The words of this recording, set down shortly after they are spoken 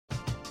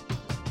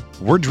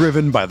We're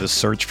driven by the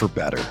search for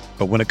better.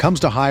 But when it comes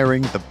to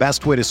hiring, the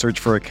best way to search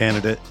for a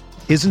candidate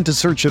isn't to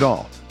search at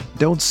all.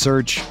 Don't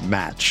search,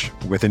 match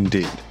with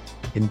Indeed.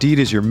 Indeed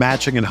is your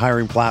matching and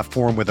hiring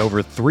platform with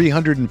over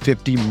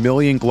 350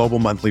 million global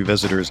monthly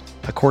visitors,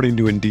 according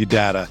to Indeed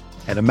data,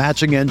 and a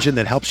matching engine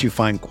that helps you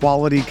find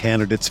quality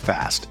candidates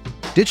fast.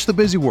 Ditch the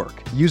busy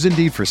work. Use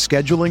Indeed for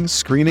scheduling,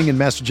 screening, and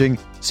messaging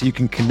so you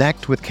can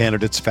connect with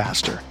candidates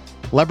faster.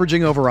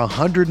 Leveraging over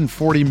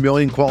 140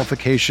 million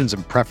qualifications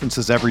and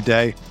preferences every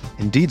day,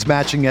 Indeed's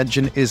matching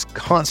engine is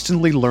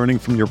constantly learning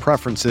from your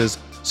preferences,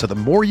 so the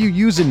more you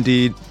use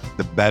Indeed,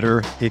 the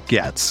better it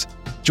gets.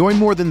 Join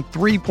more than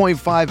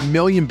 3.5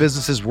 million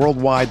businesses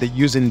worldwide that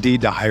use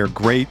Indeed to hire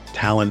great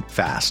talent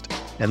fast.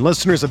 And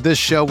listeners of this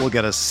show will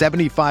get a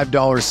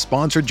 $75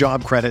 sponsored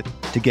job credit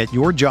to get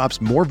your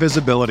jobs more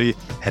visibility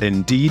at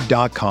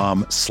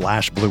Indeed.com/Blue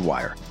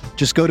Wire.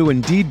 Just go to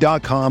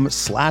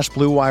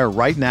Indeed.com/Blue Wire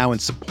right now and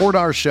support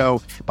our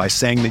show by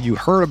saying that you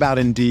heard about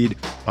Indeed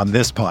on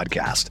this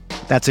podcast.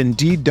 That's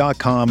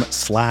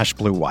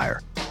Indeed.com/Blue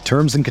Wire.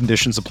 Terms and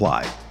conditions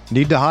apply.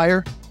 Need to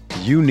hire?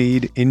 You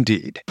need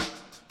Indeed.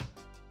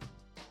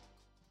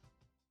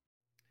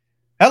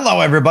 Hello,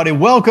 everybody.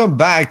 Welcome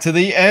back to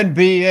the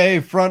NBA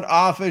Front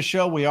Office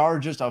Show. We are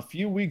just a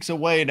few weeks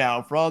away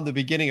now from the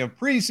beginning of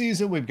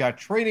preseason. We've got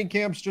training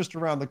camps just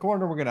around the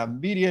corner. We're going to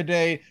have media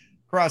day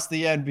across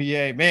the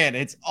NBA. Man,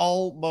 it's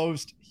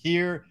almost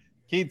here.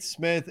 Keith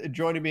Smith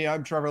joining me.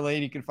 I'm Trevor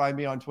Lane. You can find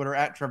me on Twitter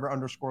at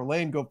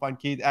Trevor_Lane. Go find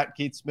Keith at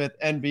Keith Smith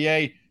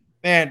NBA.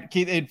 Man,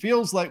 Keith, it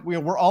feels like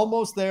we're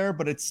almost there,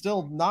 but it's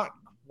still not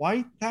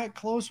quite that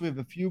close. We have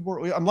a few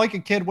more. I'm like a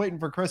kid waiting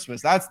for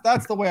Christmas.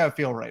 That's the way I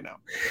feel right now.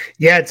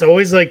 Yeah, it's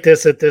always like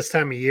this at this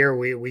time of year.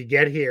 We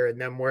get here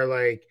and then we're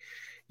like,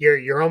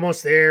 you're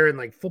almost there, and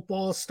like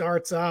football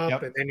starts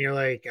up, and then you're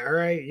like, all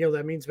right,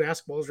 that means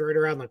basketball's right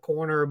around the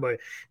corner, but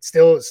it's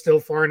still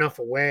far enough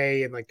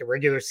away, and like the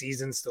regular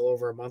season's still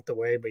over a month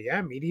away. But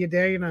yeah, media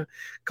day in a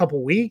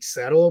couple weeks,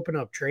 that'll open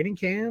up training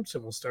camps,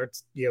 and we'll start.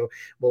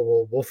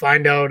 We'll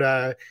find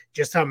out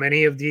just how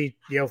many of the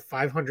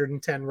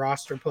 510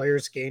 roster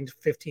players gained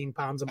 15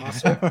 pounds of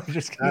muscle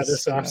this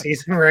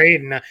offseason, right?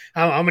 And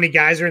how many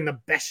guys are in the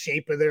best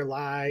shape of their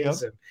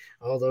lives, and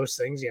all those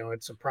things.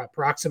 It's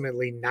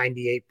approximately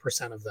 98%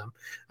 of them.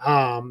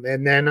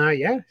 And then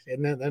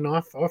then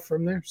off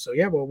from there. So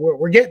yeah,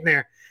 we're getting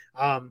there.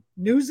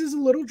 News is a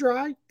little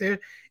dry.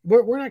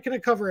 We're not going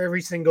to cover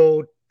every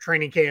single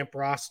training camp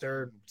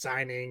roster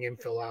signing and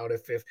fill out.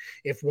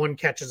 If one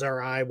catches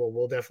our eye,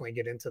 we'll definitely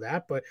get into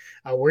that. But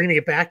we're going to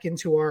get back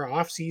into our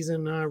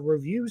off-season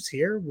reviews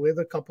here with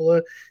a couple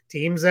of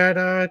teams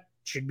that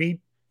should be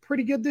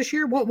pretty good this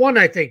year. One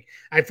I think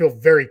I feel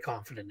very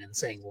confident in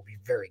saying will be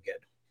very good.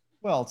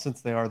 Well, since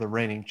they are the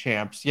reigning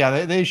champs,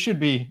 yeah, they should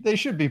be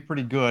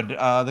pretty good.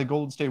 The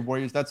Golden State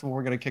Warriors, that's what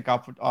we're going to kick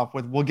off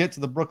with. We'll get to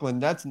the Brooklyn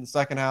Nets in the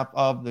second half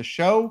of the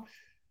show.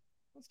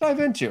 Let's dive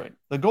into it.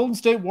 The Golden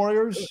State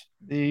Warriors,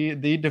 the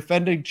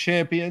defending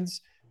champions,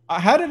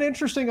 had an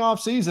interesting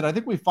offseason. I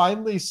think we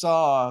finally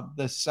saw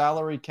the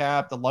salary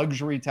cap, the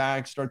luxury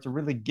tax start to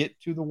really get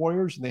to the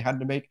Warriors, and they had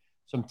to make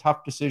some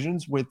tough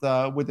decisions with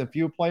a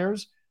few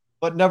players.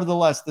 But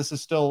nevertheless, this is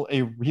still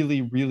a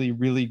really, really,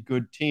 really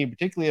good team,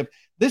 particularly if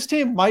this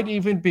team might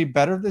even be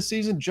better this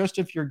season, just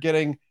if you're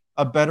getting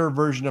a better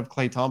version of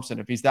Klay Thompson,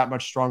 if he's that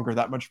much stronger,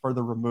 that much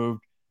further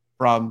removed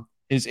from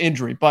his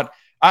injury. But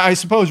I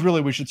suppose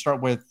really we should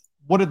start with,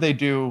 what did they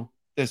do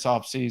this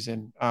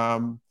offseason?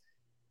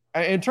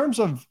 In terms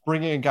of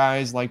bringing in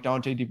guys like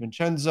Dante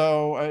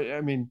DiVincenzo,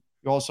 I mean,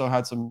 you also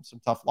had some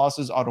tough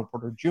losses. Otto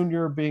Porter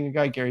Jr. being a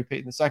guy, Gary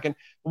Payton II.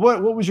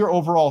 What was your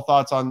overall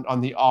thoughts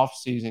on the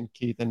offseason,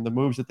 Keith, and the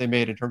moves that they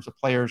made in terms of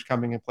players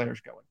coming and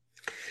players going?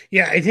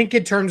 Yeah, I think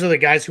in terms of the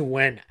guys who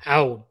went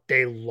out,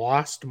 they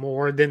lost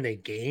more than they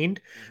gained,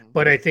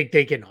 but I think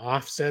they can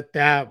offset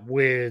that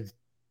with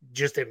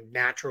just a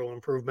natural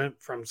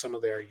improvement from some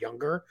of their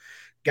younger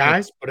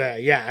guys. But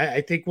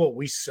I think what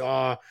we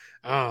saw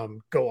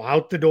go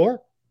out the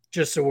door,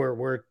 just so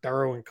we're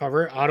thorough and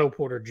cover, Otto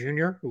Porter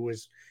Jr., who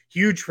was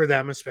huge for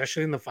them,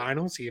 especially in the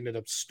finals. He ended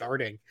up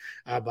starting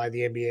by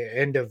the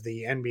end of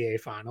the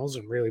NBA finals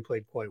and really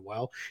played quite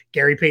well.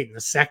 Gary Payton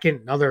II,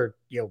 another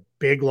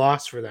big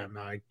loss for them.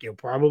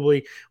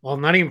 Probably, well,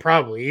 not even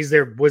probably.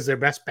 Was their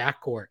best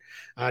backcourt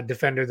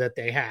defender that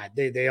they had.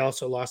 They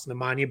also lost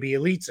Nemanja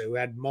Bjelica, who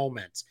had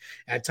moments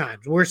at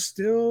times. We're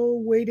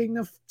still waiting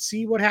to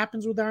see what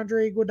happens with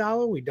Andre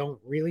Iguodala. We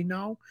don't really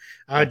know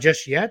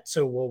just yet,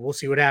 so we'll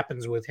see what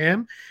happens with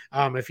him,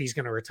 if he's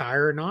going to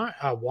retire or not.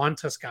 Juan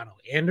Toscano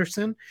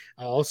Anderson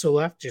also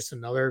left, just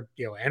another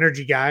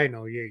energy guy. I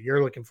know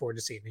you're looking forward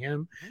to seeing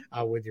him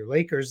with your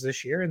Lakers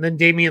this year, and then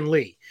Damian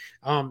Lee.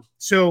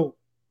 So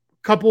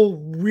couple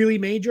really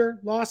major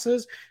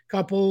losses,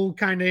 couple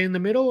kind of in the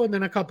middle, and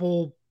then a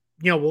couple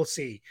we'll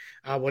see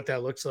what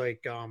that looks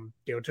like,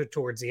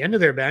 towards the end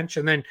of their bench.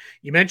 And then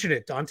you mentioned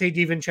it, Dante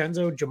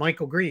DiVincenzo,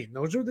 JaMychal Green.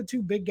 Those are the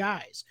two big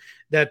guys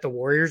that the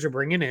Warriors are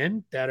bringing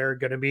in that are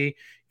going to be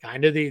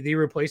kind of the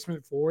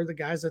replacement for the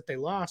guys that they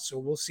lost. So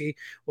we'll see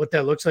what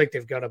that looks like.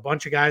 They've got a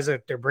bunch of guys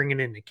that they're bringing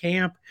into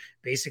camp,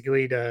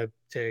 basically to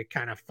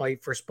kind of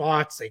fight for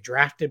spots. They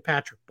drafted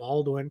Patrick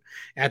Baldwin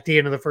at the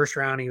end of the first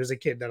round. He was a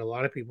kid that a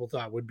lot of people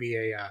thought would be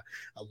a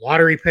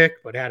lottery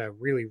pick, but had a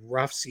really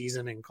rough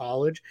season in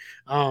college.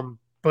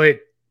 But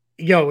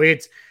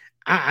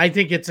I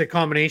think it's a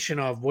combination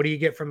of what do you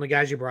get from the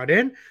guys you brought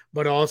in,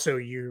 but also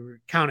you're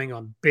counting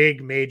on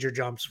big major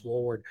jumps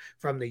forward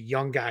from the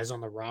young guys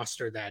on the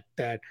roster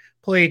that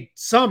played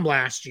some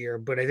last year,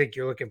 but I think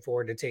you're looking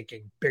forward to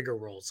taking bigger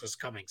roles this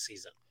coming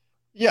season.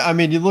 Yeah, I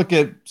mean, you look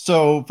at,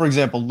 so for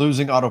example,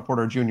 losing Otto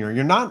Porter Jr.,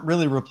 you're not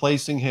really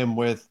replacing him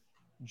with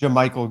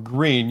JaMychal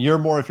Green. You're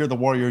more, if you're the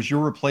Warriors,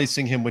 you're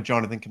replacing him with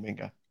Jonathan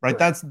Kuminga, right?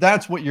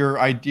 That's what you're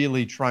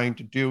ideally trying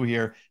to do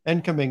here.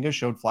 And Kuminga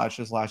showed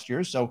flashes last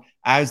year. So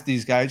as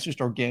these guys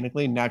just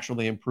organically,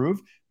 naturally improve,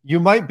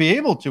 you might be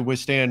able to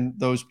withstand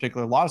those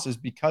particular losses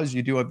because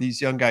you do have these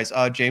young guys.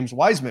 James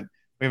Wiseman,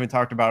 we haven't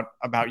talked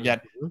about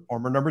yet,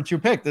 former number 2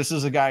 pick. This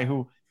is a guy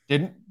who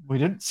we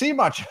didn't see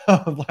much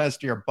of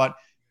last year, but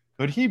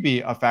could he be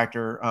a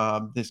factor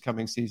this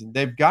coming season?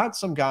 They've got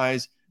some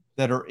guys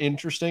that are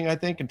interesting, I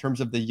think, in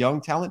terms of the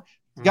young talent,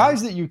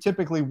 guys that you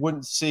typically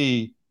wouldn't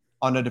see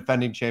on a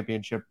defending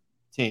championship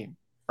team,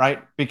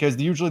 right?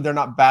 Because usually they're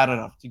not bad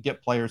enough to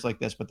get players like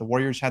this. But the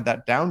Warriors had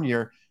that down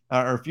year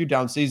or a few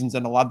down seasons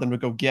and allowed them to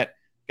go get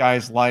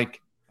guys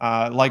like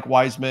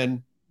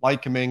Wiseman,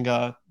 like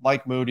Kuminga,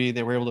 like Moody.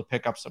 They were able to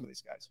pick up some of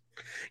these guys.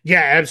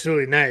 Yeah,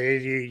 absolutely. No,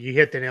 you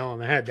hit the nail on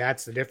the head.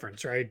 That's the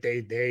difference, right?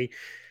 They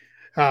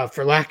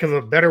for lack of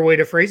a better way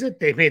to phrase it,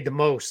 they made the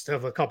most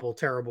of a couple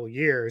terrible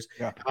years.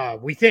 Yeah.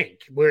 We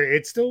think where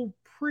it's still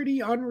pretty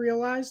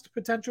unrealized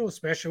potential,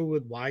 especially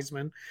with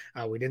Wiseman.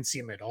 We didn't see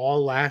him at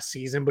all last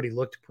season, but he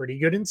looked pretty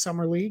good in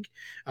summer league.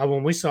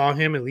 When we saw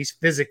him, at least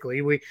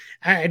physically,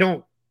 I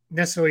don't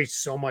necessarily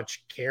so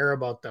much care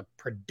about the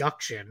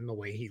production, the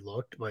way he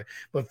looked, but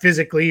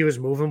physically he was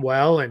moving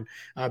well and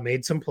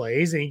made some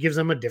plays, and he gives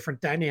them a different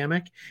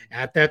dynamic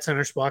at that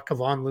center spot.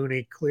 Kevon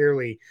Looney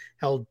clearly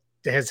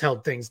has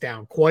held things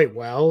down quite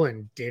well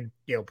and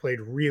played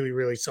really,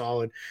 really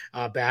solid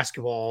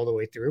basketball all the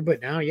way through.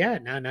 But now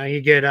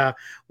you get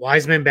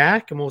Wiseman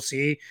back, and we'll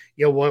see,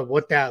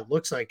 what that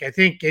looks like. I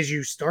think as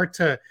you start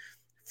to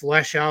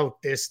flesh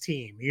out this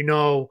team,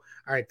 all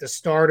right, the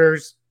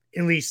starters,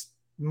 at least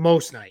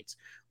most nights,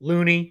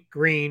 Looney,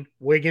 Green,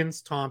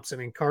 Wiggins, Thompson,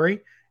 and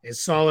Curry,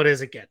 as solid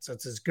as it gets.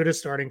 That's as good a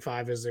starting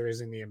 5 as there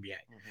is in the NBA.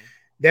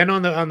 Then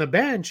on the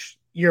bench,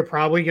 you're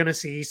probably going to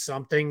see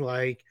something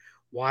like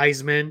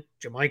Wiseman,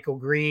 JaMychal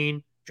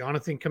Green,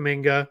 Jonathan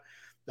Kuminga,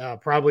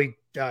 probably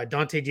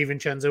Dante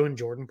DiVincenzo and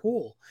Jordan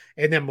Poole.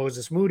 And then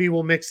Moses Moody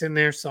will mix in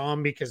there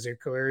some because they're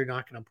clearly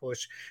not going to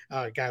push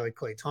a guy like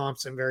Klay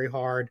Thompson very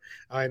hard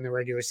in the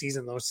regular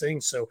season, those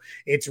things. So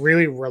it's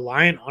really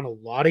reliant on a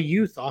lot of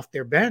youth off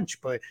their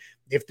bench. But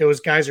if those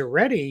guys are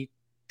ready,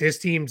 this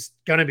team's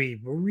going to be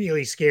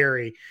really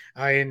scary.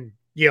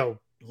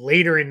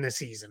 Later in the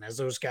season as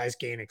those guys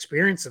gain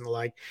experience and the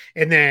like.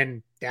 And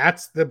then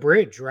that's the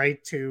bridge,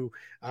 right, to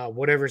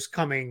whatever's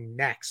coming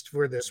next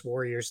for this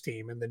Warriors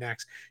team in the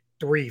next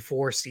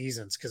 3-4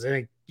 seasons. Because I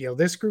think,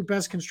 this group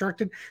as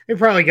constructed, they've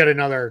probably got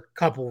another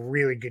couple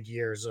really good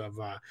years of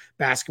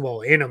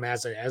basketball in them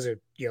as a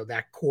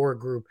that core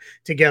group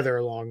together,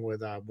 along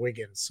with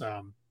Wiggins,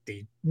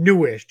 the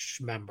newish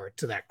member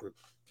to that group.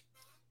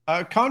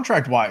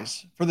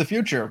 Contract-wise, for the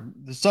future,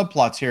 the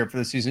subplots here for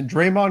the season,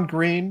 Draymond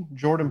Green,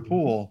 Jordan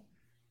Poole,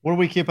 what are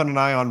we keeping an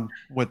eye on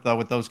with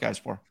those guys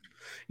for?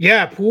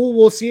 Yeah, Poole,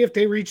 we'll see if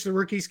they reach the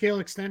rookie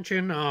scale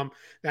extension.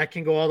 That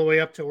can go all the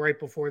way up to right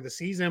before the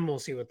season. We'll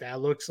see what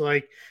that looks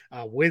like.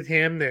 With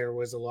him, there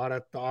was a lot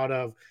of thought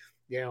of,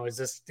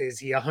 is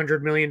he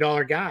 $100 million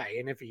guy?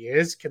 And if he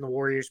is, can the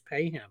Warriors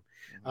pay him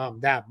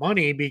that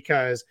money?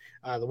 Because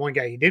the one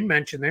guy you didn't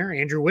mention there,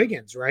 Andrew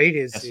Wiggins, right,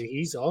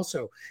 he's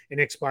also an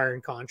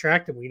expiring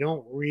contract, and we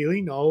don't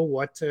really know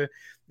what to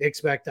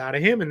expect out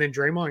of him. And then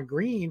Draymond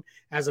Green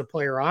has a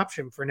player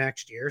option for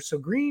next year. So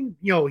Green,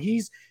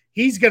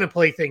 he's going to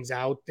play things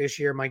out this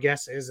year, my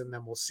guess is, and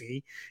then we'll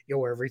see,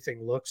 where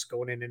everything looks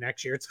going into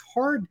next year. It's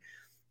hard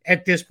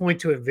at this point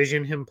to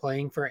envision him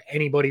playing for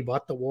anybody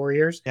but the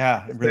Warriors.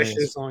 Yeah, especially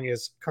really as long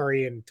as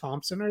Curry and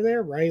Thompson are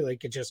there, right?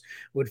 Like, it just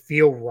would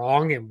feel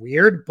wrong and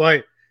weird,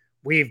 but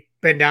we've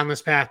been down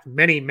this path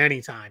many,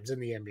 many times in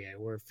the NBA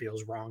where it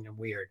feels wrong and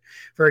weird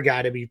for a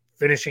guy to be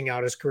finishing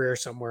out his career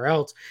somewhere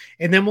else.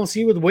 And then we'll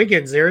see with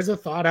Wiggins, there is a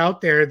thought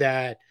out there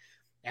that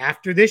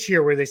after this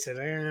year where they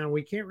said,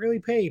 we can't really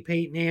pay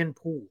Peyton and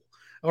Poole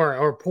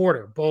or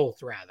Porter,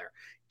 both rather.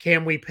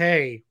 Can we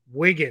pay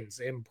Wiggins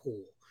and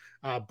Poole?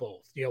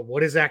 Both.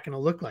 What is that going to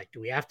look like? Do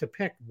we have to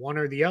pick one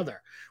or the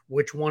other?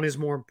 Which one is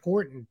more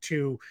important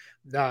to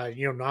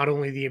not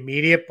only the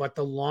immediate but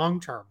the long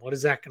term? What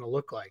is that going to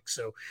look like?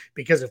 So,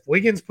 because if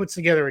Wiggins puts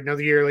together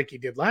another year like he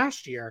did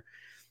last year,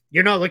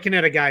 you're not looking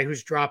at a guy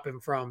who's dropping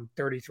from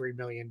 33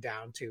 million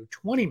down to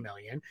 20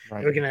 million.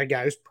 Right. You're looking at a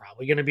guy who's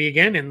probably going to be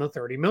again in the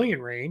 30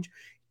 million range.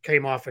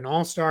 Came off an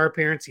all-star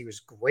appearance. He was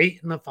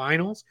great in the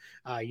finals.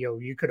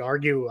 You could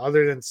argue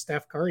other than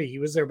Steph Curry, he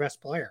was their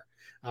best player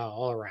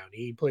all around.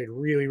 He played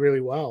really,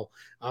 really well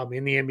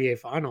in the NBA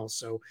finals.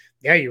 So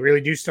yeah, you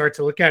really do start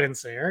to look at it and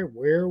say, all right,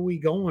 where are we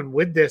going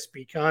with this?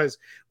 Because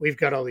we've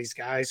got all these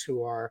guys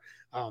who are,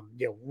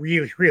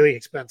 really, really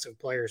expensive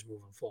players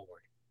moving forward.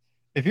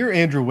 If you're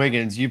Andrew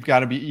Wiggins, you've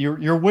got to be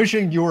you're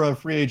wishing you were a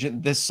free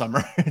agent this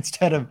summer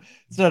instead of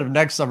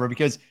next summer,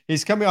 because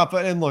he's coming off.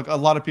 And look, a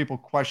lot of people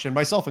question,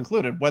 myself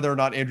included, whether or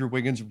not Andrew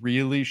Wiggins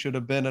really should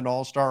have been an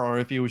all-star or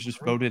if he was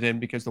just voted in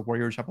because the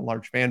Warriors have a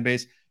large fan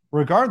base.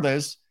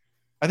 Regardless,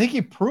 I think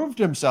he proved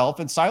himself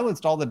and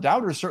silenced all the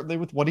doubters, certainly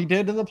with what he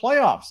did in the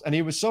playoffs. And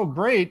he was so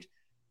great.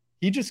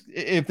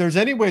 If there's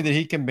any way that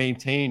he can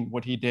maintain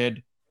what he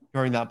did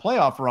during that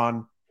playoff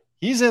run,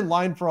 he's in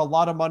line for a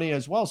lot of money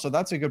as well. So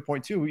that's a good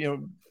point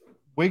too.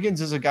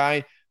 Wiggins is a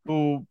guy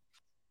who,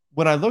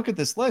 when I look at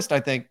this list, I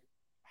think,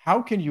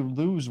 how can you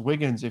lose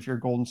Wiggins if you're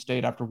Golden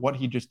State after what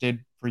he just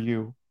did for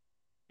you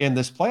in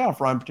this playoff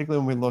run,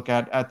 particularly when we look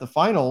at the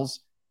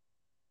finals?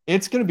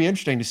 It's going to be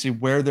interesting to see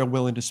where they're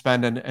willing to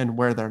spend and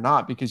where they're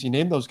not, because you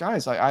name those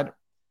guys.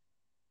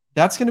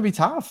 That's going to be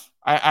tough.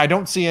 I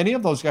don't see any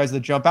of those guys that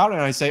jump out and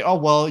I say, oh,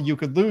 well, you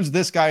could lose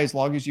this guy as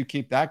long as you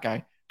keep that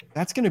guy.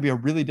 That's going to be a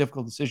really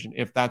difficult decision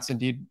if that's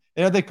indeed,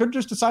 they could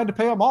just decide to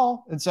pay them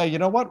all and say, you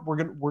know what, we're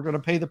going to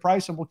pay the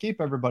price and we'll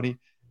keep everybody.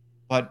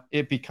 But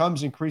it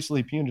becomes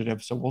increasingly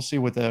punitive. So we'll see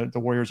what the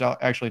Warriors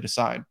actually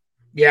decide.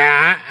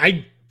 Yeah,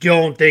 I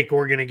don't think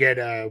we're going to get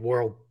a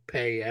world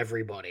pay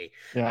everybody.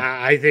 Yeah.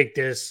 I think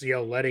this,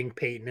 letting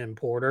Payton and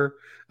Porter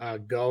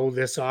go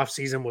this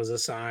offseason was a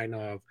sign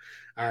of,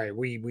 all right,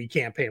 we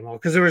can't pay them all,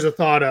 because there was a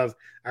thought of,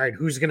 all right,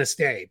 who's going to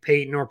stay,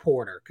 Payton or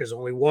Porter? Because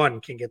only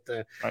one can get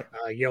the, right.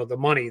 The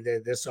money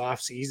this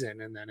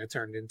offseason, and then it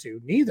turned into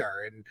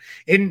neither.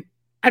 And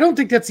I don't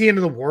think that's the end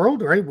of the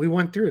world, right? We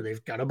went through,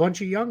 they've got a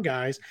bunch of young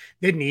guys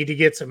that need to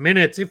get some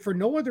minutes. If for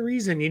no other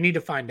reason, you need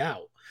to find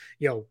out,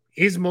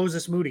 is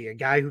Moses Moody a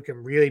guy who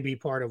can really be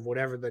part of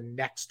whatever the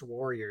next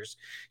Warriors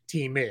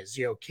team is?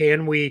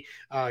 Can we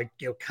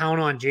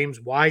count on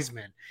James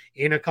Wiseman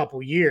in a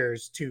couple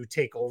years to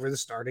take over the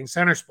starting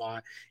center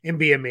spot and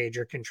be a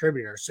major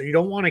contributor? So you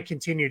don't want to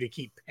continue to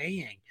keep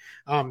paying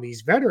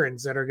these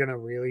veterans that are going to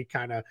really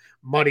kind of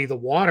muddy the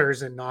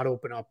waters and not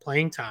open up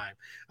playing time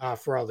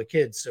for all the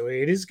kids. So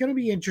it is going to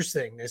be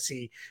interesting to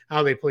see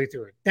how they play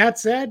through it. That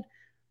said,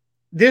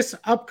 this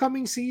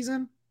upcoming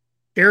season,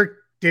 they're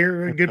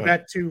a good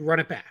bet to run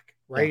it back,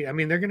 right? Yeah. I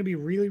mean, they're going to be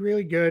really,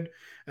 really good.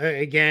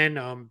 Again,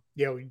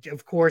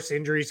 of course,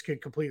 injuries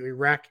could completely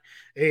wreck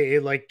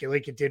it like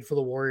it did for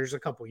the Warriors a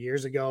couple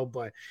years ago.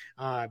 But,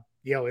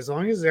 as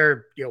long as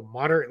they're,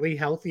 moderately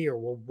healthy, or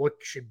what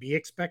should be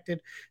expected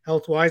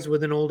health-wise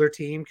with an older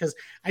team, because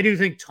I do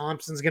think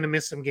Thompson's going to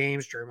miss some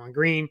games. Draymond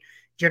Green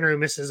generally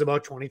misses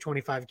about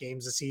 20-25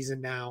 games a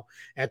season now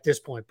at this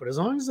point. But as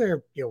long as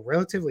they're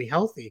relatively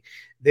healthy,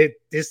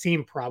 this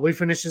team probably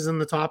finishes in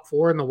the top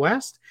 4 in the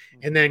West.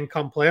 And then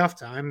come playoff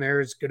time, they're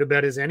as good a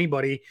bet as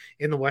anybody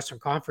in the Western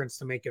Conference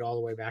to make it all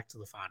the way back to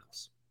the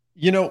finals.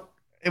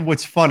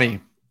 What's funny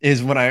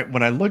is when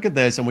I look at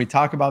this and we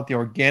talk about the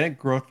organic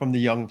growth from the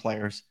young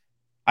players,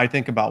 I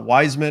think about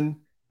Wiseman,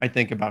 I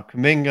think about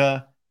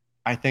Kuminga,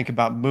 I think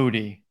about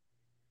Moody.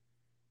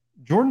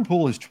 Jordan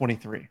Poole is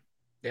 23.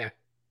 Yeah.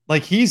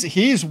 Like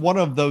he's one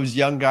of those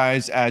young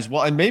guys as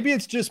well. And maybe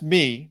it's just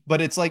me, but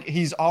it's like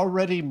he's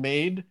already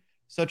made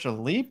such a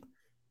leap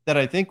that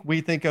I think we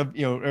think of,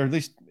 or at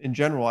least in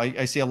general,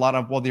 I see a lot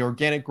of, the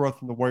organic growth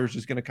from the Warriors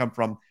is going to come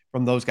from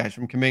those guys,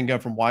 from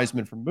Kuminga, from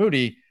Wiseman, from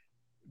Moody.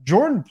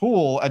 Jordan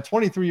Poole at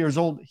 23 years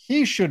old,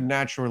 he should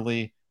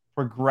naturally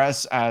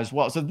progress as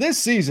well. So this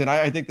season,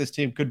 I think this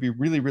team could be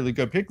really, really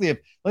good, particularly if,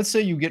 let's say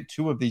you get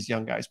 2 of these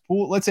young guys,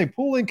 let's say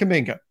Poole and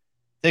Kuminga,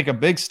 take a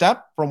big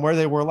step from where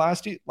they were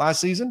last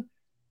season.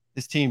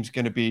 This team's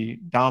going to be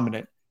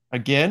dominant.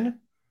 Again,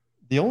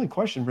 the only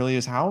question really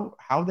is how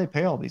they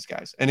pay all these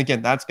guys. And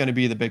again, that's going to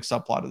be the big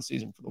subplot of the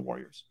season for the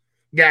Warriors.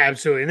 Yeah,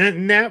 absolutely.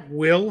 And that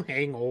will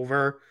hang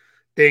over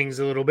things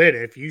a little bit.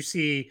 If you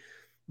see,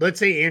 let's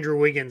say Andrew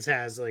Wiggins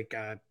has like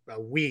a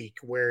week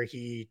where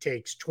he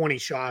takes 20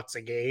 shots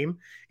a game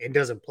and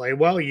doesn't play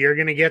well, you're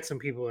going to get some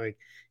people like,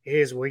 hey,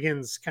 is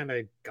Wiggins kind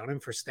of gunning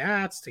for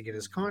stats to get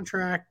his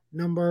contract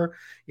number?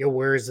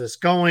 Where is this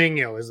going?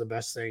 Is the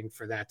best thing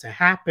for that to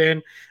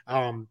happen?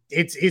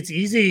 It's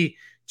easy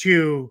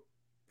to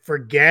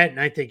forget, and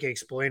I think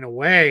explain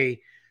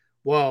away,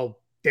 well,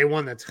 they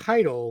won the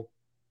title,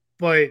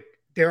 but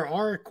there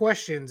are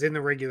questions in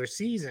the regular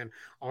season.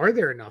 Are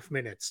there enough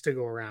minutes to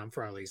go around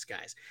for all these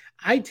guys?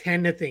 I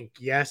tend to think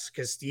yes,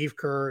 because Steve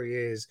Kerr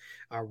is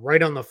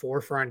right on the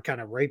forefront, kind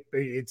of right.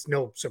 It's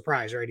no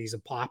surprise, right? He's a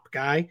Pop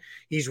guy.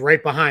 He's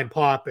right behind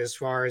Pop as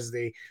far as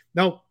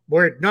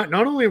we're not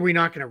only are we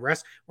not going to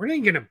rest, we're not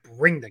even going to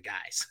bring the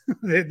guys.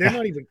 They're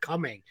not even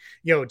coming,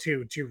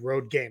 to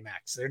Road Game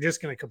X. They're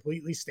just going to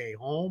completely stay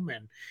home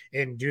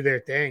and do their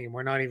thing, and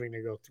we're not even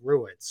going to go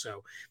through it.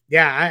 So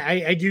yeah,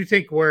 I do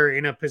think we're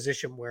in a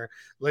position where,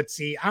 let's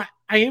see.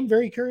 I am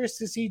very curious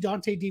to see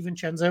Dante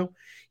DiVincenzo.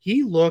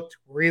 He looked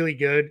really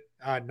good.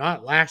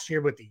 Not last year,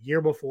 but the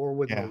year before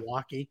with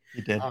Milwaukee.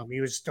 He did.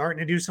 He was starting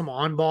to do some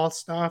on-ball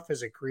stuff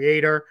as a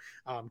creator.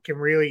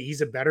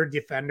 He's a better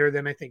defender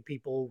than I think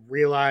people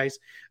realize.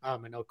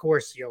 And of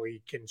course,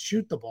 he can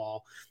shoot the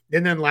ball.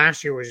 And then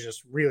last year was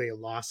just really a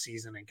lost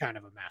season and kind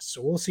of a mess.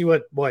 So we'll see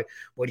what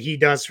he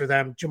does for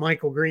them.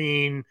 JaMychal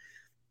Green,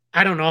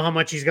 I don't know how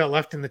much he's got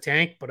left in the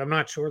tank, but I'm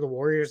not sure the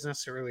Warriors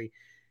necessarily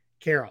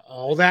care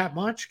all that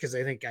much, because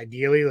I think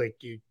ideally, like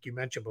you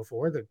mentioned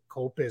before, the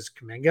hope is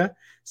Kuminga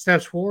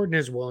steps forward and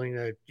is willing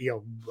to,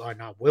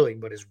 not willing,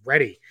 but is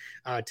ready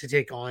to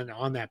take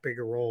on that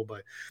bigger role.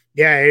 But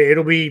yeah,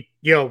 it'll be,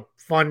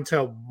 fun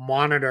to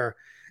monitor.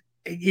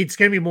 It's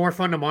going to be more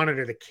fun to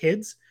monitor the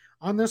kids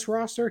on this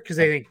roster, because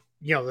I think,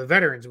 the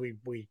veterans,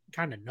 we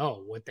kind of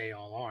know what they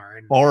all are.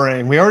 And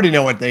boring. We already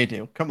know what they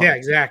do. Come on. Yeah,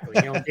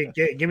 exactly.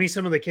 Give me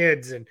some of the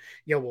kids, and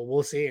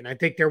we'll see. And I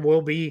think there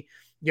will be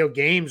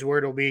games where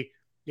it'll be,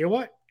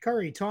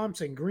 Curry,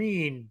 Thompson,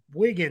 Green,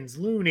 Wiggins,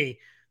 Looney,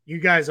 you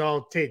guys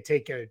all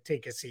take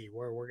a seat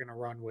where we're going to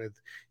run with,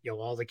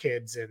 all the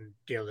kids and,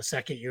 the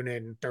second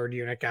unit and third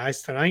unit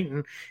guys tonight.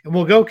 And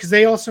we'll go, because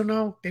they also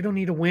know they don't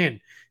need to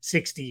win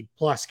 60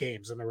 plus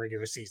games in the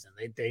regular season.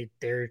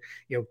 They're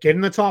get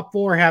in the top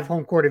 4, have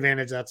home court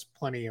advantage. That's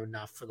plenty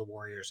enough for the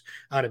Warriors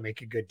to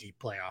make a good deep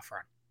playoff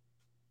run.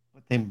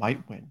 But they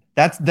might win.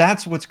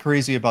 That's what's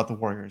crazy about the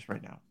Warriors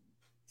right now.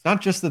 It's not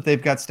just that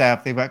they've got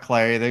Steph, they've got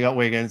Clay, they got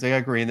Wiggins, they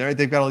got Green,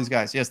 they've got all these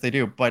guys. Yes, they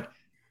do, but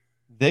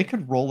they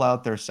could roll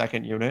out their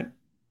second unit,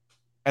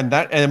 and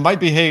it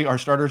might be, hey, our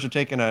starters are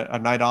taking a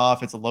night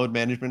off, it's a load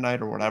management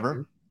night or whatever.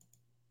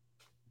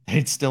 Mm-hmm.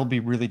 They'd still be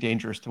really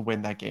dangerous to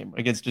win that game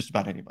against just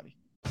about anybody.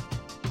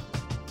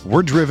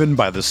 We're driven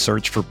by the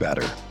search for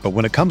better, but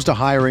when it comes to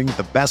hiring,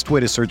 the best way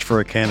to search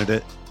for a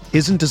candidate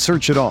isn't to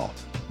search at all.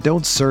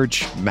 Don't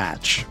search,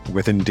 match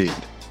with Indeed.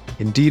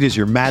 Indeed is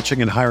your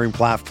matching and hiring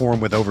platform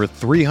with over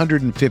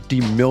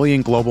 350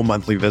 million global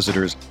monthly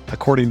visitors,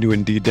 according to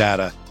Indeed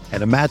data,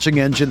 and a matching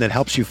engine that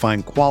helps you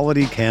find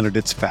quality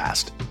candidates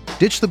fast.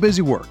 Ditch the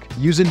busy work.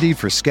 Use Indeed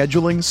for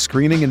scheduling,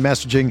 screening, and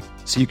messaging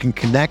so you can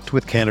connect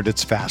with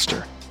candidates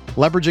faster.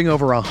 Leveraging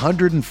over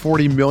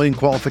 140 million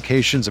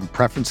qualifications and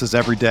preferences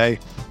every day,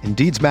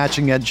 Indeed's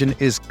matching engine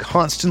is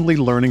constantly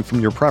learning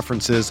from your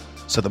preferences,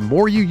 so the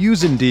more you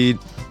use Indeed,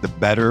 the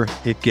better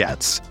it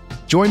gets.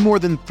 Join more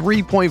than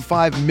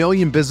 3.5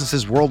 million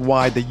businesses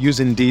worldwide that use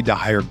Indeed to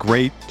hire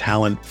great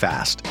talent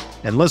fast.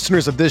 And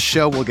listeners of this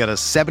show will get a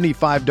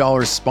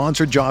 $75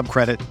 sponsored job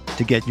credit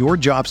to get your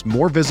jobs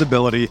more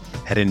visibility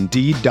at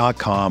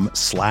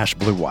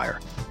Indeed.com/Blue Wire.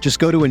 Just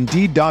go to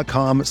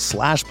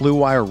Indeed.com/Blue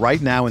Wire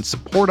right now and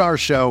support our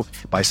show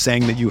by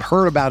saying that you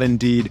heard about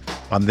Indeed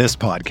on this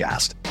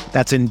podcast.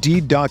 That's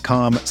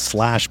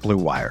Indeed.com/Blue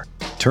Wire.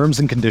 Terms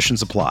and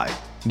conditions apply.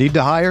 Need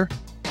to hire?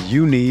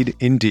 You need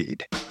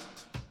Indeed.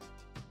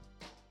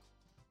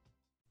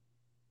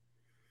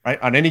 Right?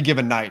 On any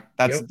given night,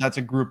 that's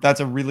a group.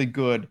 That's a really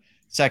good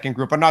second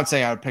group. I'm not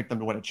saying I would pick them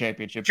to win a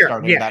championship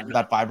starting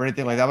that 5 or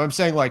anything like that. But I'm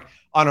saying, like,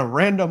 on a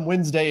random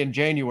Wednesday in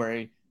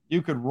January,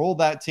 you could roll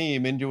that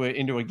team into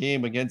a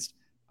game against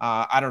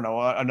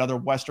another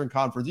Western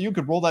Conference. You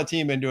could roll that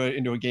team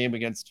into a game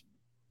against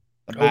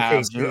the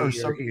Mavs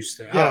or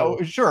Houston.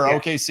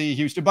 OKC,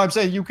 Houston. But I'm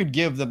saying you could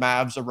give the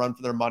Mavs a run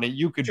for their money.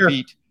 You could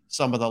beat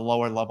some of the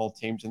lower level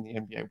teams in the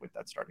NBA with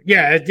that starting.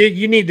 Yeah,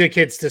 you need the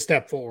kids to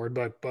step forward,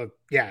 but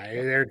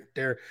yeah,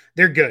 they're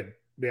good.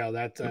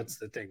 That's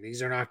the thing.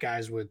 These are not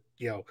guys with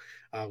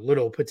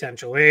little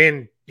potential,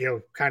 and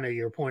kind of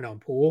your point on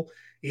Poole.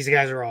 These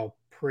guys are all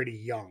pretty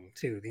young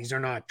too. These are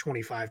not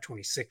 25,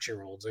 26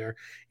 year olds. They're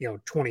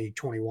 20,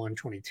 21,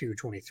 22,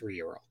 23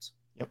 year olds.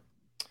 Yep.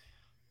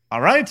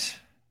 All right.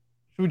 Should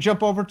we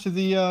jump over to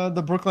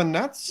the Brooklyn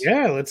Nets?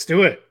 Yeah, let's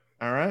do it.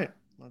 All right.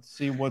 Let's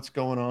see what's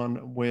going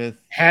on with.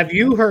 Have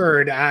you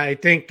heard? I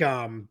think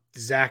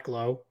Zach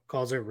Lowe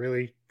calls it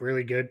really,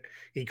 really good.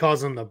 He calls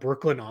them the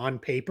Brooklyn on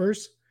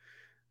papers,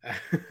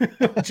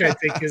 which I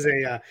think is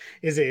a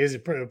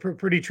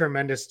pretty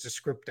tremendous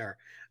descriptor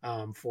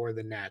for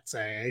the Nets.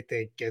 I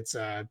think it's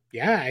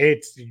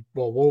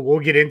we'll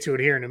get into it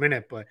here in a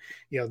minute, but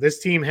this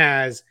team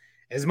has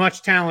as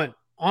much talent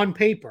on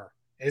paper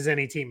as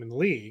any team in the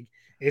league.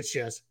 It's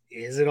just,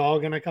 is it all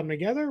going to come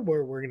together?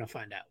 We're going to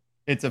find out.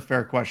 It's a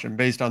fair question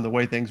based on the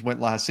way things went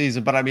last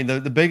season. But I mean, the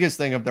biggest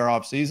thing of their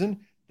offseason,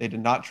 they did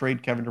not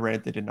trade Kevin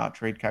Durant. They did not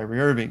trade Kyrie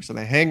Irving. So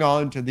they hang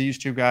on to these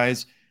two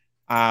guys.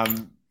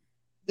 Some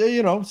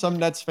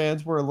Nets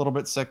fans were a little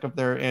bit sick of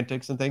their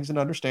antics and things, and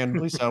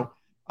understandably so.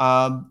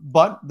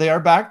 But they are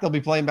back. They'll be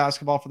playing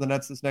basketball for the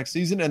Nets this next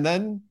season. And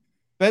then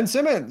Ben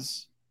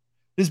Simmons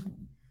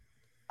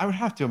I would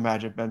have to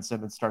imagine Ben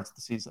Simmons starts the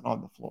season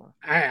on the floor.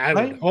 I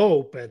would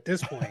hope at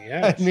this point.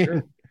 Yeah, I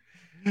mean,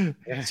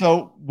 Yeah.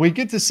 So we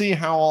get to see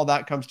how all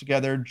that comes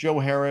together. Joe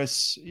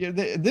Harris,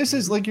 this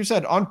is like you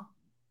said on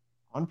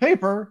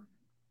paper,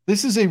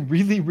 this is a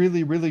really,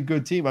 really, really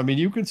good team. I mean,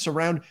 you could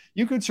surround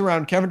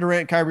Kevin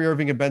Durant, Kyrie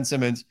Irving, and Ben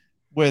Simmons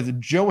with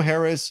Joe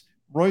Harris,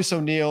 Royce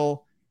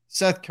O'Neal,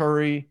 Seth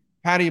Curry,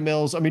 Patty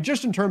Mills. I mean,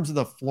 just in terms of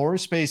the floor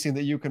spacing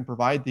that you can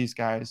provide these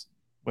guys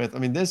with, I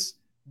mean, this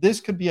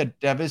could be a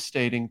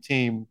devastating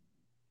team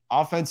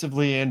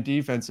offensively and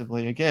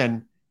defensively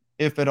again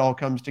if it all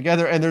comes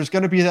together. And there's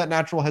going to be that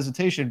natural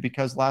hesitation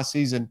because last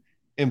season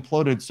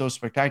imploded so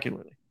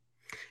spectacularly.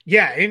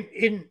 Yeah,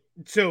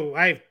 so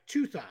I have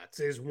two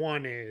thoughts.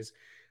 One is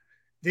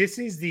this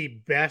is the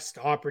best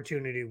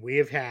opportunity we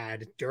have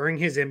had during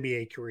his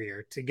NBA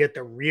career to get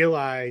the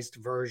realized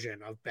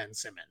version of Ben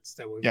Simmons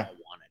that we've all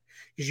wanted.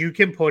 Because you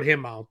can put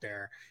him out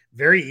there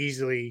very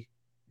easily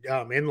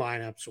in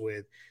lineups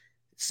with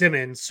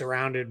Simmons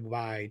surrounded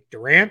by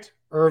Durant,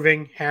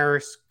 Irving,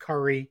 Harris,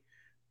 Curry,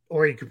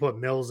 or you could put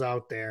Mills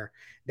out there.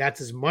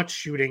 That's as much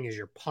shooting as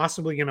you're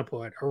possibly going to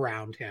put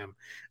around him,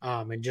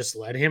 and just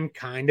let him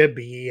kind of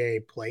be a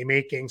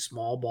playmaking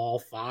small ball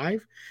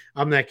five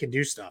that can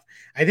do stuff.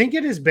 I think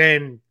it has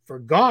been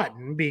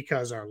forgotten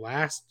because our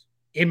last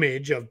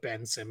image of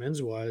Ben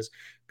Simmons was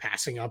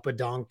passing up a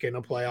dunk in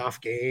a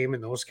playoff game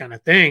and those kind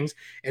of things.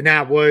 And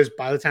that was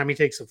by the time he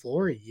takes the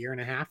floor a year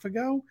and a half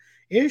ago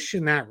ish,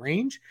 in that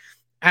range.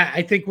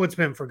 I think what's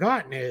been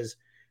forgotten is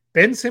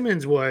Ben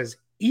Simmons was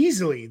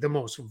easily the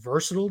most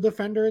versatile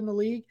defender in the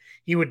league.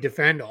 He would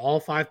defend all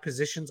five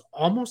positions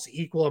almost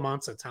equal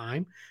amounts of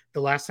time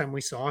the last time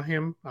we saw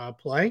him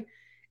play.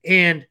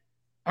 And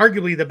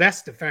arguably the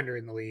best defender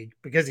in the league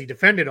because he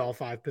defended all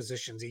five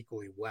positions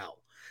equally well.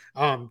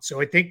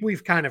 So I think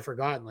we've kind of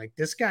forgotten, like,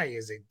 this guy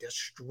is a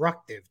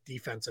destructive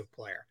defensive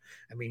player.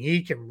 I mean,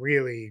 he can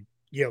really,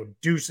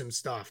 do some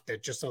stuff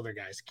that just other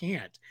guys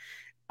can't.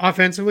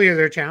 Offensively, are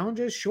there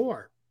challenges?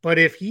 Sure. But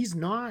if he's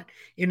not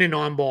in an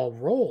on-ball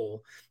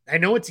role, I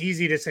know it's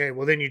easy to say,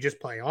 well, then you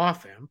just play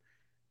off him.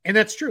 And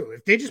that's true.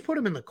 If they just put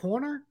him in the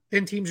corner,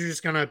 then teams are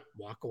just going to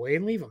walk away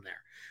and leave him there.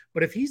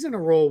 But if he's in a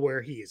role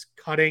where he is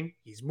cutting,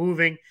 he's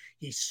moving,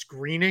 he's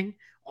screening,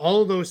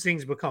 all of those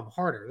things become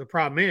harder. The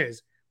problem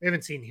is we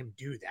haven't seen him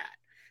do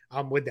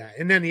that with that.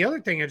 And then the other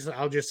thing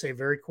I'll just say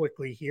very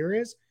quickly here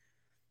is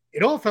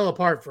it all fell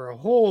apart for a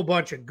whole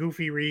bunch of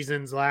goofy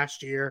reasons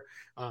last year.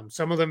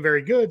 Some of them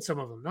very good, some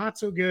of them not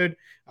so good.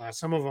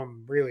 Some of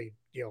them really,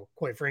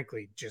 quite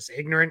frankly, just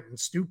ignorant and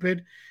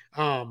stupid,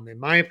 in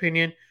my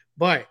opinion.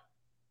 But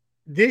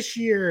this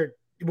year,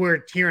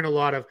 we're hearing a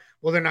lot of,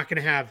 well, they're not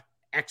going to have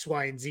X,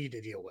 Y, and Z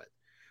to deal with.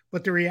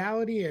 But the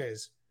reality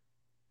is,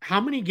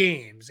 how many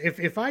games,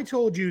 if I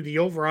told you the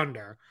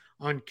over-under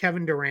on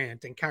Kevin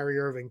Durant and Kyrie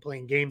Irving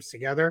playing games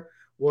together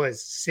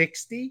was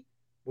 60,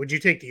 would you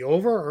take the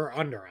over or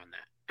under on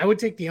that? I would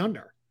take the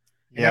under.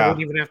 Yeah, I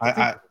wouldn't even have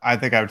to I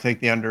think I would take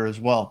the under as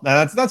well.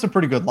 Now that's a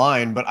pretty good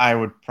line, but I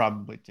would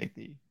probably take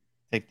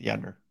the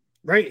under.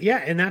 Right. Yeah.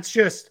 And that's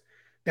just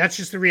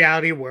the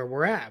reality of where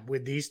we're at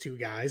with these two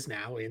guys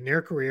now in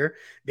their career.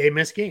 They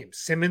miss games.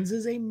 Simmons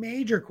is a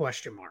major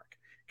question mark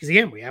because,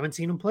 again, we haven't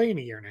seen him play in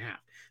a year and a half.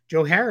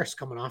 Joe Harris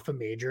coming off a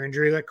major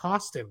injury that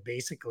cost him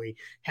basically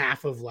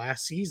half of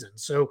last season.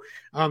 So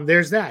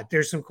there's that.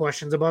 There's some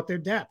questions about their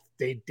depth.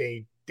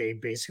 They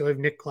basically have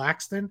Nick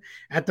Claxton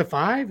at the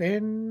 5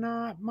 and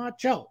not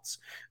much else.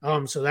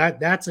 So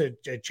that's a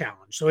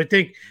challenge. So I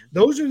think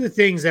those are the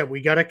things that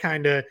we got to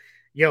kind of,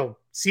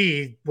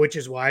 see, which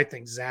is why I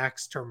think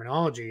Zach's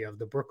terminology of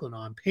the Brooklyn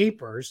on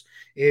papers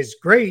is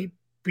great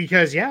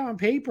because, on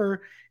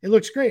paper, it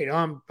looks great.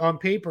 On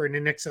paper and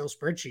in Excel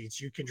spreadsheets,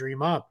 you can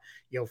dream up,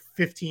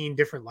 15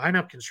 different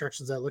lineup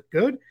constructions that look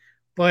good,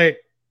 but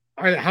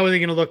how are they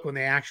going to look when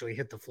they actually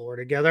hit the floor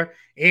together?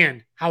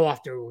 And how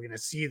often are we going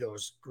to see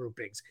those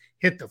groupings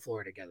hit the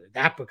floor together?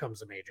 That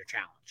becomes a major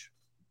challenge.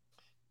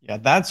 Yeah,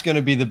 that's going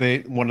to be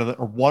one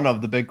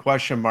of the big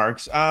question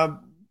marks.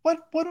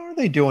 What are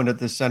they doing at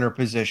the center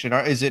position?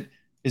 Is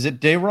it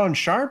Day'Ron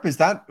Sharpe? Is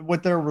that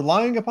what they're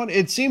relying upon?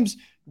 It seems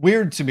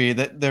weird to me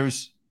that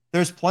there's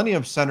plenty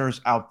of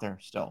centers out there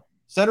still.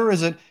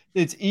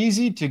 It's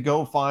easy to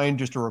go find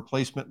just a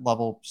replacement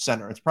level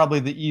center. It's probably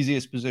the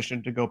easiest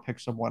position to go pick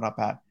someone up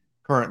at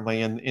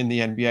currently in the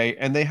NBA,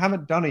 and they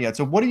haven't done it yet.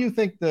 So what do you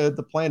think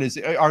the plan is?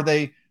 Are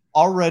they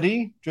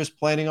already just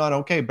planning on,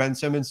 okay, Ben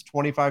Simmons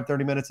 25,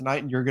 30 minutes a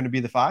night and you're going to be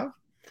the 5?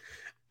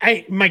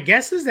 My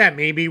guess is that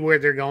maybe where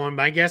they're going.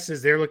 My guess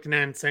is they're looking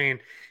at it and saying,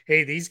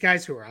 hey, these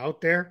guys who are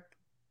out there,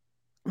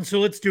 so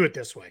let's do it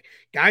this way.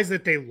 Guys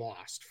that they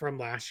lost from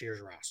last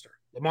year's roster: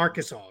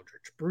 LaMarcus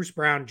Aldridge, Bruce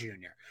Brown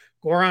Jr.,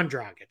 Goran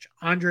Dragic,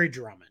 Andre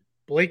Drummond,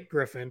 Blake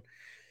Griffin,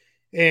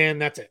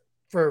 and that's it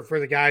for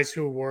the guys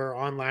who were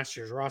on last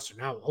year's roster.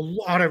 Now, a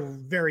lot of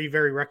very,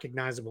 very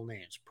recognizable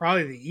names.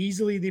 Probably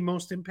easily the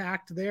most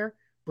impact there,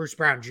 Bruce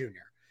Brown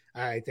Jr.,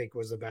 I think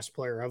was the best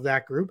player of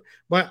that group.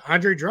 But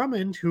Andre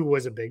Drummond, who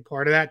was a big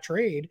part of that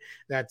trade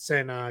that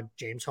sent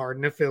James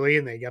Harden to Philly,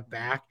 and they got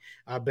back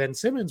Ben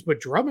Simmons.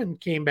 But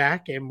Drummond came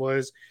back and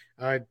was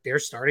their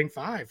starting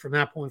 5 from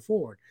that point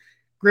forward.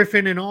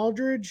 Griffin and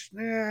Aldridge,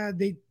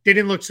 they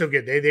didn't look so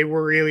good. They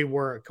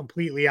were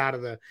completely out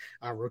of the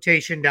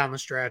rotation down the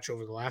stretch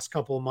over the last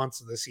couple of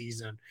months of the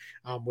season.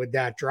 With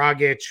that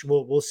Dragic,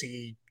 we'll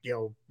see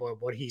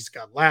what he's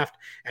got left.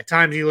 At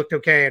times he looked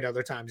okay, at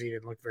other times he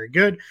didn't look very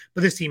good.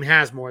 But this team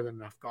has more than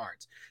enough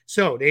guards.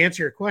 So to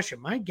answer your question,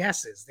 my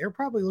guess is they're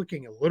probably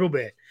looking a little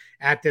bit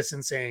at this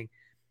and saying,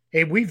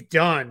 hey, we've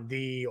done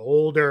the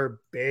older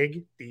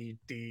big,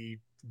 the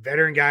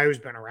veteran guy who's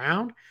been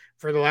around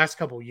for the last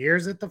couple of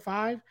years at the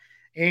 5,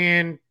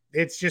 and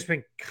it's just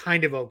been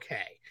kind of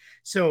okay.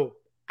 So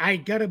I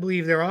gotta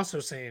believe they're also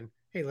saying,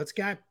 hey, let's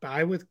get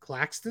by with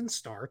Claxton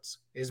starts,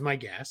 is my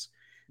guess.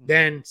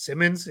 Then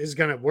Simmons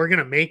we're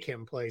gonna make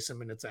him play some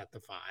minutes at the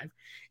 5.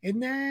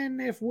 And then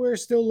if we're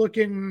still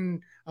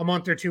looking a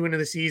month or two into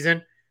the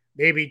season,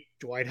 maybe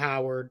Dwight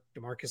Howard,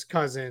 DeMarcus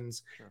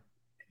Cousins, sure,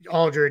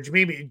 Aldridge,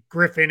 maybe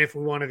Griffin, if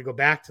we wanted to go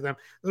back to them.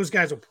 Those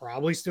guys will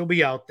probably still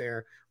be out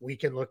there. We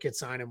can look at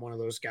signing one of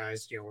those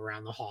guys,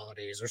 around the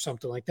holidays or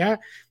something like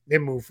that,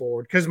 then move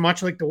forward. Because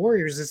much like the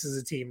Warriors, this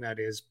is a team that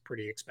is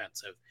pretty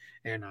expensive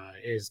and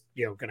is,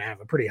 going to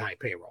have a pretty high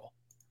payroll.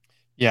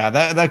 Yeah,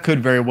 that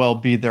could very well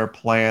be their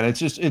plan.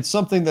 It's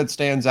something that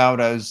stands out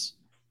as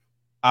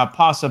a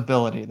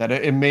possibility that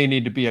it may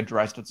need to be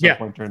addressed at some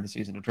point during the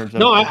season in terms of.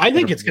 No, I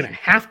think it's going to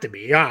have to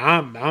be.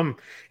 I'm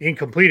in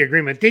complete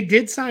agreement. They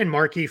did sign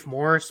Markieff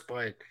Morris,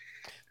 but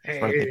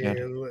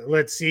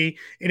let's see.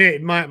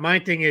 And my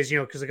thing is,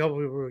 because a couple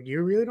of people,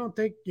 you really don't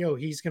think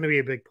he's going to be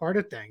a big part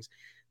of things.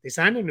 They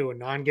signed him to a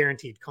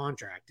non-guaranteed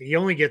contract. He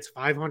only gets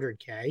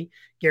 $500K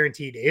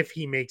guaranteed if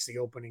he makes the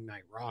opening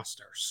night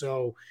roster.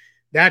 So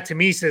that to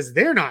me says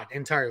they're not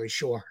entirely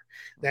sure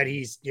that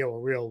he's a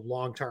real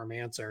long-term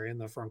answer in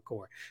the front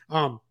court.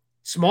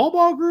 Small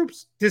ball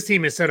groups, this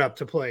team is set up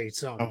to play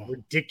some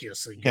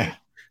ridiculously good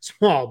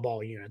small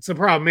ball units. The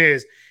problem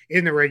is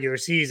in the regular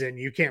season,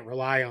 you can't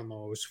rely on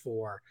those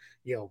for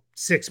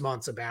 6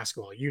 months of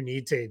basketball. You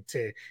need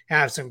to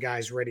have some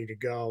guys ready to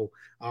go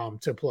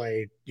to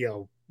play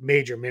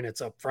major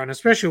minutes up front,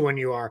 especially when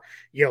you're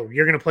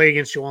going to play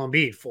against Joel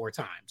Embiid 4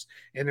 times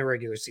in the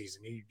regular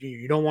season.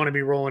 You don't want to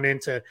be rolling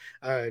into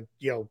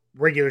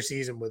regular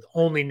season with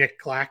only Nick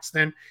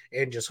Claxton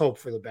and just hope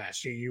for the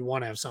best. You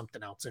want to have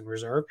something else in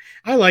reserve.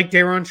 I like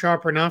Daron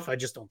Sharp enough. I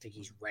just don't think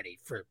he's ready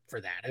for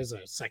that as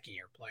a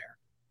second-year player.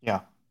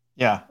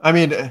 Yeah. I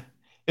mean,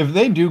 if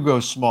they do go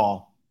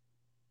small,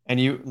 and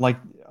you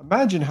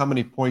imagine how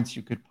many points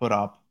you could put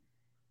up,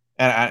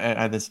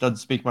 and this doesn't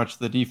speak much to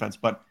the defense,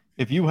 but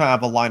if you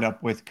have a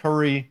lineup with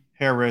Curry,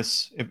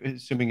 Harris,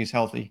 assuming he's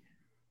healthy,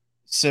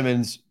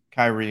 Simmons,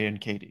 Kyrie, and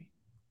KD.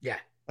 Yeah.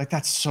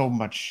 That's so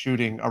much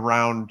shooting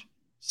around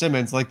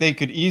Simmons. They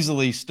could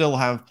easily still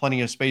have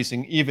plenty of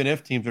spacing, even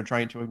if teams are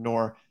trying to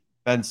ignore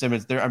Ben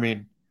Simmons.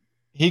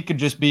 He could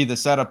just be the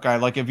setup guy.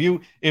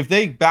 If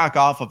they back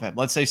off of him,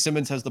 let's say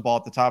Simmons has the ball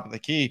at the top of the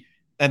key,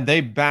 and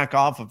they back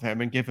off of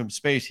him and give him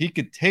space, he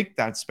could take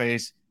that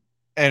space.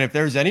 And if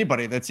there's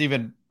anybody that's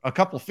even a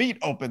couple feet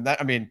open,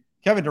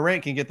 Kevin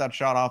Durant can get that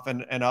shot off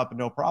and up,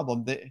 no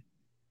problem.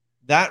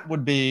 That's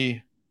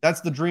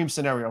the dream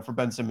scenario for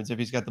Ben Simmons if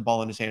he's got the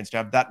ball in his hands, to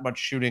have that much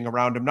shooting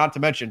around him, not to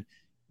mention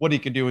what he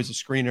could do as a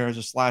screener, as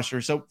a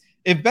slasher. So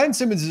if Ben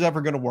Simmons is ever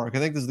going to work, I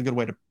think this is a good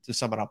way to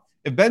sum it up.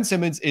 If Ben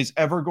Simmons is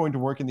ever going to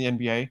work in the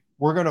NBA,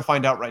 we're going to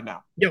find out right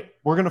now. Yep.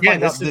 We're going to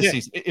find out this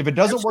season. If it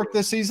doesn't work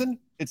this season,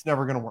 it's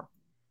never going to work.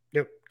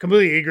 Yep,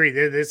 completely agree.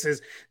 This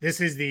is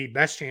the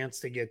best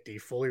chance to get the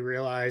fully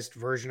realized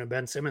version of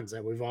Ben Simmons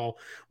that we've all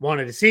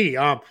wanted to see.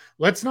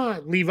 Let's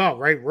not leave out,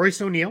 right,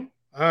 Royce O'Neal.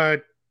 I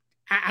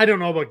don't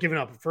know about giving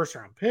up a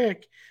first-round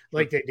pick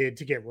like they did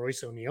to get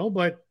Royce O'Neal,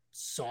 but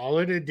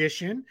solid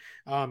addition.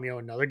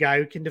 Another guy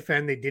who can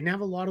defend. They didn't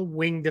have a lot of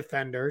wing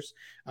defenders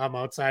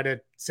outside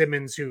of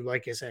Simmons, who,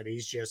 like I said,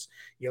 he's just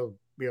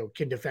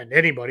can defend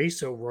anybody.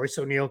 So Royce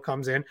O'Neal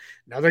comes in,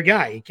 another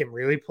guy. He can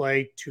really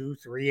play 2,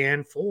 3,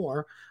 and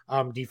 4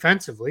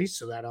 defensively.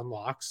 So that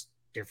unlocks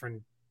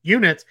different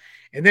units.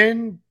 And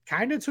then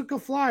kind of took a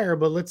flyer,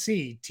 but let's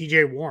see,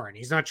 TJ Warren.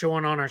 He's not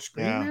showing on our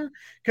screen there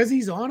because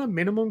he's on a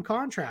minimum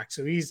contract.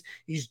 So he's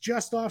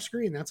just off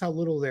screen. That's how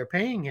little they're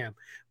paying him.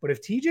 But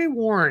if TJ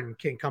Warren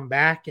can come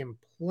back and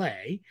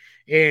play,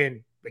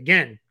 and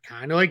again,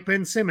 kind of like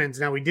Ben Simmons.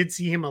 Now, we did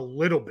see him a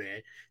little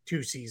bit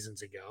 2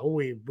 seasons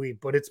ago.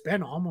 But it's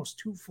been almost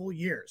 2 full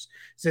years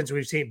since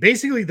we've seen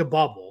basically the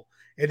bubble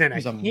and then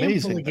a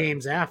handful of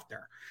games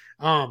after.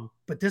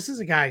 But this is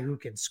a guy who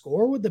can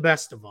score with the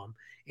best of them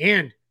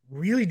and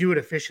really do it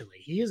efficiently.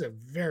 He is a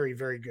very,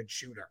 very good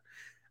shooter.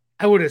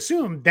 I would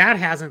assume that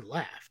hasn't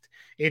left.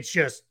 It's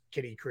just,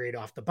 can he create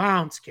off the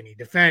bounce? Can he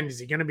defend? Is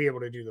he going to be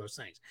able to do those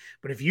things?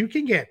 But if you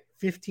can get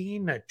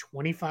 15 to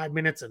 25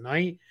 minutes a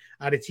night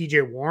out of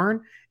TJ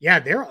Warren,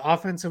 their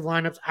offensive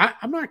lineups,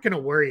 I'm not going to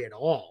worry at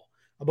all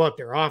about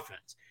their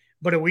offense.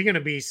 But are we going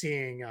to be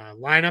seeing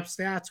lineup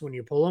stats when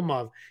you pull them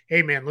of,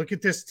 hey, man, look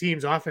at this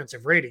team's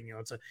offensive rating.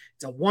 It's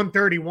a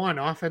 131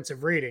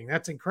 offensive rating.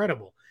 That's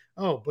incredible.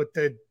 Oh, but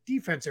the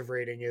defensive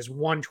rating is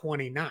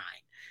 129.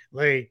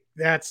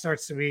 That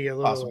starts to be a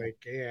little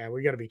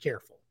we got to be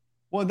careful.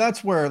 Well,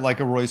 that's where like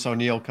a Royce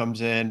O'Neal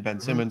comes in, Ben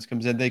Simmons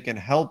comes in. They can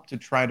help to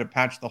try to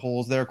patch the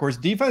holes there. Of course,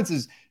 defense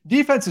is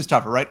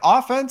tougher, right?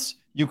 Offense,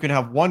 you can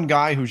have one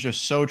guy who's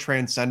just so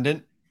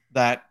transcendent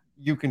that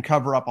you can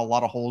cover up a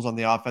lot of holes on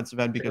the offensive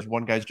end because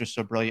one guy's just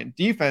so brilliant.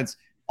 Defense,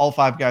 all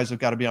five guys have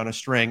got to be on a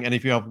string, and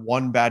if you have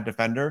one bad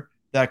defender,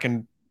 that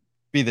can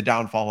be the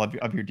downfall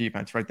of your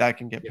defense, right? That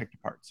can get picked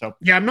apart. So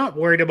yeah, I'm not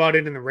worried about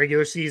it in the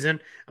regular season.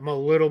 I'm a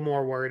little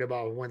more worried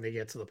about when they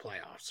get to the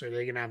playoffs. Are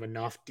they going to have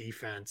enough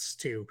defense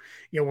to,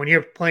 when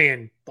you're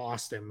playing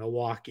Boston,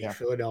 Milwaukee,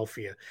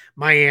 Philadelphia,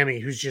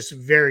 Miami, who's just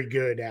very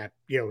good at,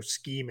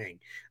 scheming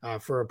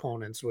for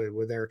opponents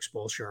with Erik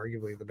Spoelstra,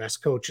 arguably the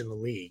best coach in the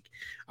league.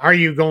 Are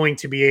you going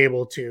to be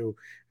able to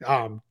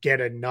get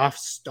enough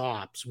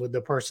stops with the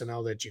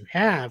personnel that you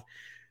have?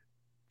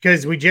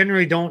 Because we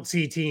generally don't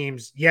see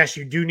teams. Yes,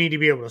 you do need to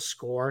be able to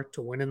score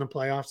to win in the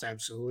playoffs,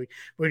 absolutely.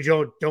 But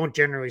you don't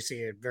generally see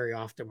it very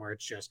often where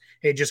it's just,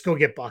 hey, just go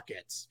get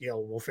buckets.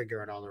 We'll figure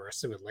out all the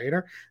rest of it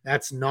later.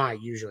 That's not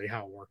usually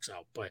how it works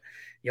out. But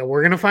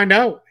we're gonna find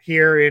out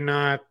here in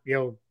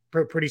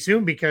pretty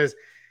soon because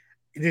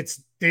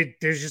there's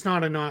just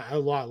not a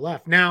lot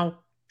left now.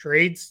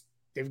 Trades,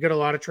 they've got a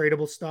lot of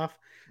tradable stuff.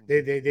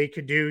 They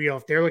could do.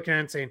 If they're looking at it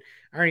and saying,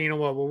 all right, you know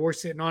what? Well, we're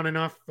sitting on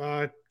enough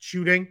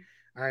shooting.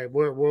 All right,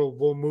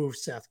 we'll move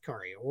Seth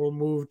Curry, or we'll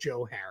move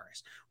Joe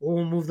Harris, or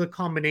we'll move the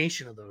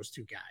combination of those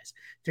two guys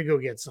to go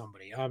get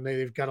somebody.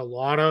 They've got a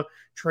lot of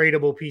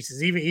tradable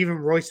pieces. Even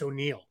Royce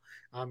O'Neal,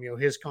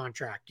 his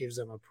contract gives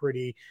them a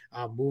pretty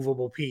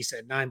movable piece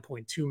at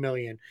 $9.2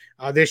 million.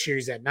 This year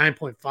he's at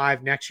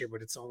 9.5 next year,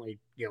 but it's only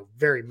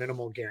very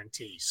minimal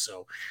guarantees.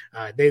 So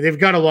they've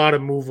got a lot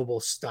of movable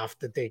stuff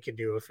that they can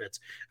do if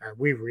it's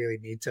we really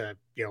need to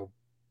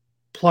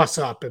plus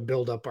up and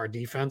build up our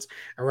defense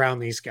around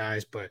these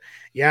guys. But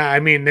yeah,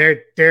 I mean,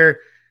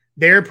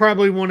 they're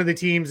probably one of the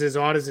teams, as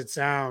odd as it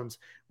sounds.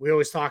 We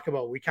always talk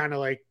about, we kind of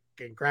like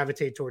can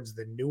gravitate towards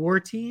the newer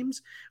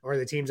teams or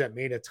the teams that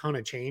made a ton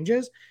of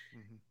changes.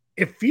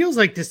 It feels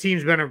like this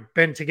team's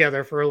been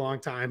together for a long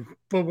time,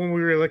 but when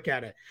we really look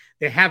at it,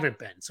 they haven't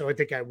been. So I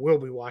think I will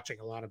be watching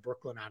a lot of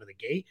Brooklyn out of the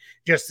gate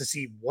just to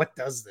see what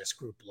does this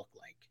group look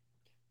like.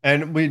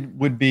 And it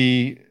would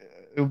be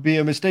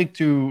a mistake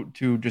to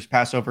just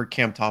pass over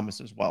Cam Thomas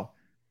as well,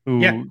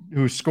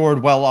 who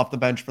scored well off the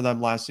bench for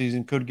them last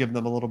season, could give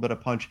them a little bit of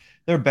punch.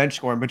 Their bench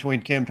scoring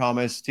between Cam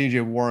Thomas,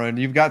 TJ Warren,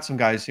 you've got some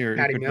guys here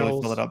who could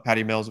really fill it up.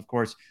 Patty Mills, of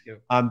course.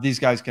 Yep. These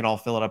guys can all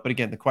fill it up. But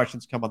again, the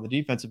questions come on the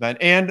defensive end.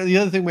 And the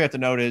other thing we have to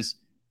note is,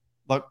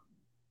 look,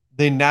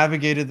 they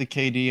navigated the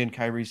KD and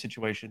Kyrie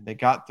situation. They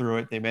got through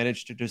it. They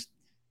managed to just,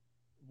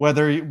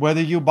 whether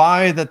you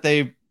buy that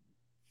they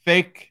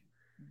fake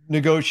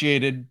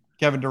negotiated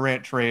Kevin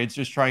Durant trades,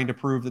 just trying to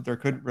prove that there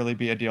couldn't really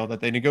be a deal, that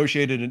they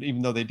negotiated, and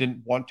even though they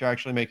didn't want to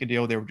actually make a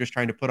deal, they were just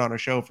trying to put on a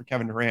show for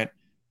Kevin Durant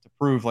to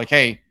prove like,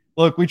 hey,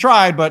 look, we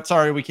tried, but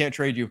sorry, we can't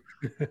trade you.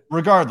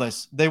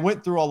 Regardless, they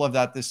went through all of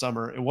that this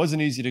summer. It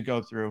wasn't easy to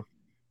go through.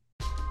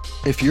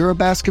 If you're a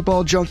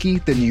basketball junkie,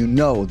 then you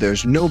know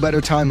there's no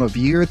better time of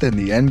year than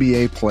the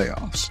NBA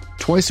playoffs.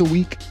 Twice a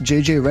week,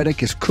 JJ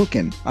Redick is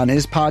cooking on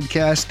his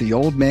podcast, The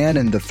Old Man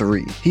and the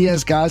Three. He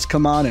has guys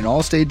come on in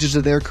all stages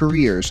of their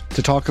careers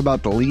to talk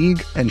about the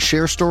league and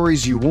share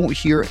stories you won't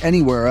hear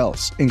anywhere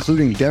else,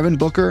 including Devin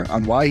Booker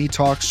on why he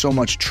talks so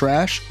much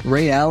trash,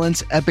 Ray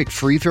Allen's epic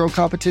free throw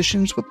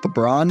competitions with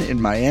LeBron in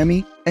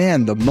Miami,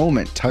 and the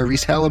moment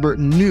Tyrese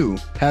Halliburton knew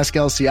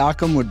Pascal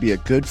Siakam would be a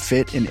good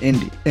fit in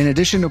Indy. In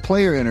addition to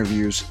player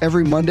interviews,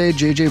 every Monday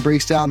JJ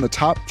breaks down the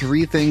top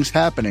 3 things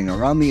happening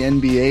around the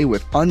NBA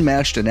with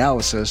unmatched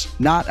analysis,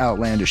 not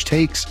outlandish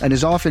takes, and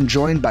is often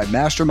joined by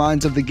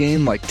masterminds of the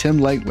game like Tim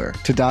Legler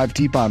to dive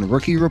deep on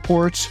rookie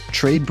reports,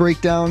 trade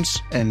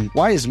breakdowns, and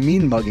why is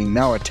mean mugging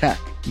now a tech?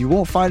 You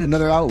won't find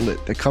another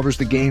outlet that covers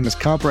the game as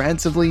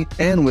comprehensively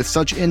and with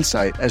such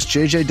insight as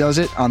JJ does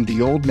it on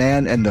The Old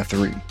Man and the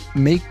Three.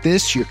 Make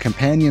this your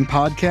companion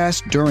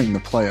podcast during the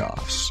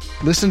playoffs.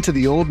 Listen to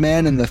The Old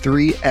Man and the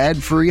Three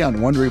ad-free on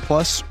Wondery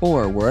Plus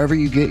or wherever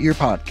you get your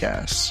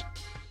podcasts.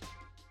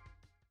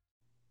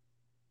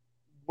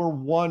 We're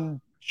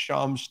one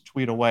Shams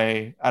tweet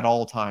away at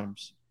all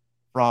times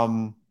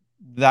from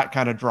that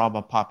kind of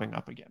drama popping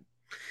up again.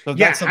 So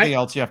that's something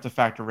else you have to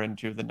factor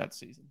into the next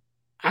season.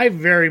 I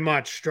very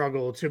much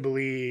struggle to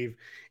believe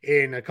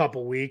in a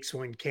couple weeks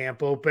when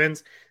camp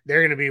opens, they're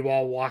going to be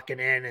all walking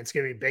in and it's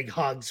going to be big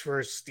hugs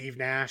for Steve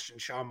Nash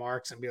and Sean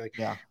Marks and be like,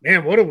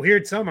 man, what a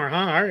weird summer, huh?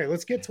 All right,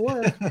 let's get to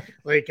work.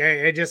 Like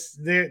I just,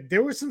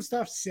 there was some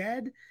stuff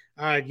said,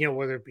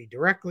 whether it be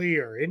directly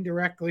or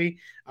indirectly.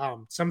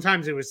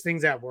 Sometimes it was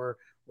things that were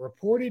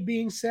reported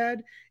being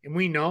said. And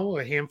we know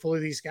a handful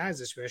of these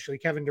guys, especially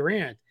Kevin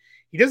Durant,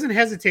 he doesn't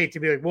hesitate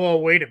to be like, whoa,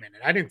 wait a minute.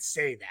 I didn't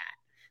say that.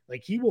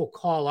 Like he will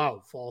call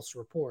out false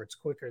reports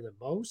quicker than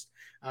most,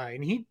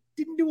 and he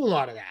didn't do a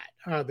lot of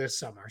that this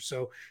summer.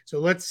 So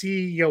let's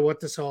see, what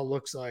this all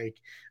looks like,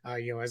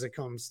 as it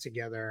comes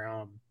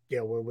together,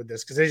 with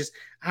this, because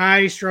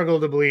I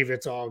struggle to believe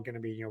it's all going to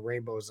be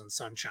rainbows and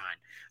sunshine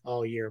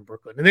all year in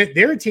Brooklyn. And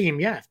their team,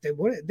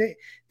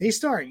 they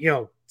start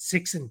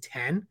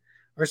 6-10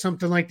 or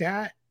something like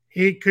that,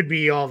 it could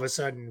be all of a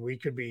sudden we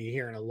could be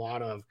hearing a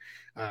lot of,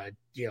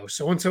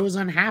 so-and-so is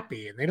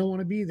unhappy and they don't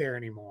want to be there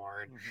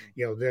anymore. And,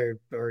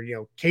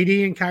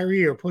 KD and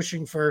Kyrie are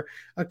pushing for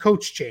a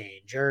coach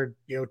change or,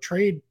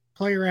 trade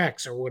player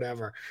X or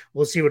whatever.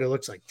 We'll see what it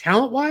looks like.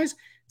 Talent-wise,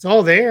 it's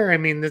all there. I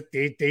mean,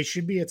 they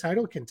should be a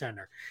title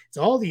contender. It's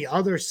all the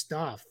other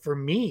stuff. For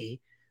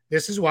me,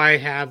 this is why I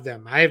have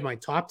them. I have my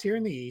top tier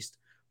in the East,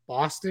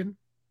 Boston,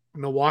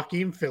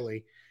 Milwaukee, and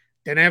Philly.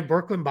 Then I have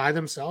Brooklyn by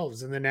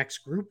themselves in the next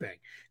grouping.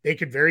 They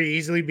could very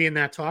easily be in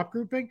that top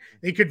grouping.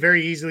 They could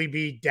very easily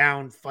be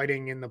down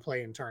fighting in the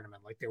play-in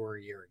tournament like they were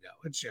a year ago.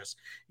 It's just,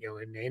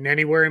 and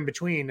anywhere in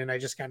between. And I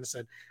just kind of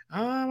said,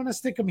 I'm going to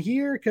stick them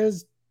here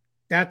because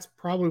that's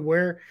probably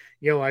where,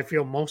 I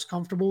feel most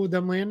comfortable with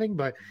them landing.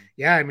 But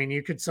yeah, I mean,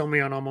 you could sell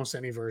me on almost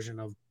any version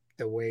of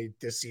the way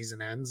this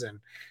season ends, and,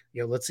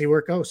 let's see where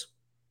it goes.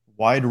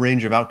 Wide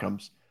range of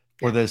outcomes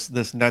for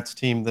this Nets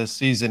team this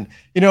season.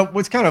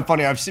 What's kind of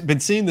funny, I've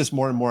been seeing this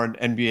more and more in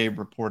NBA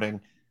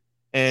reporting,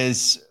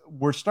 is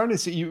we're starting to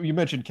see, you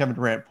mentioned Kevin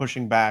Durant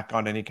pushing back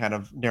on any kind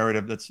of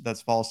narrative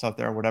that's false out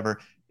there or whatever,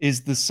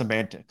 is the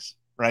semantics,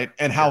 right?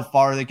 And how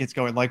far that gets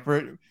going. Like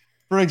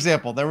for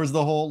example, there was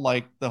the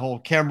whole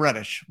Cam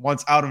Reddish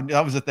once out of,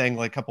 that was a thing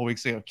like a couple of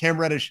weeks ago. Cam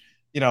Reddish,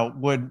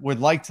 would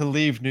like to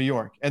leave New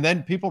York. And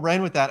then people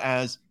ran with that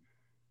as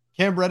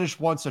Cam Reddish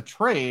wants a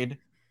trade.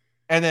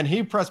 And then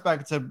he pressed back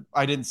and said,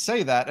 I didn't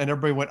say that. And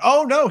everybody went,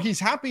 oh, no, he's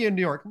happy in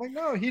New York. I'm like,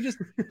 no, he just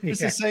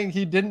is saying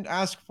he didn't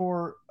ask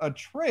for a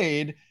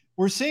trade.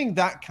 We're seeing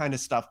that kind of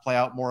stuff play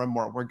out more and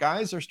more, where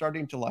guys are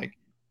starting to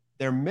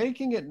they're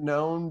making it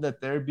known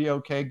that they'd be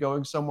okay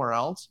going somewhere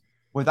else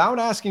without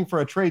asking for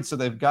a trade. So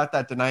they've got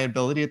that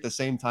deniability at the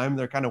same time.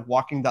 They're kind of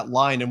walking that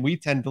line. And we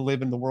tend to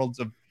live in the worlds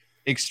of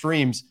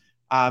extremes.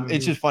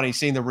 It's just funny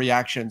seeing the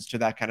reactions to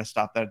that kind of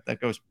stuff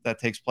that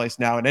takes place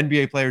now. And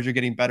NBA players are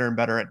getting better and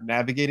better at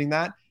navigating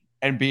that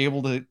and be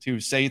able to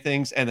say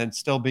things and then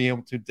still be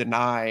able to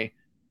deny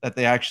that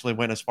they actually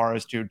went as far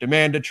as to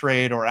demand a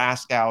trade or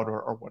ask out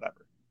or whatever.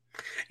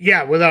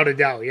 Yeah, without a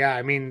doubt. Yeah,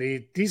 I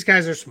mean, these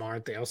guys are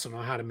smart. They also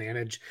know how to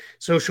manage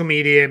social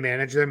media,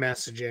 manage their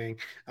messaging.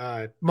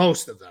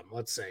 Most of them,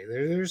 let's say,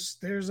 there's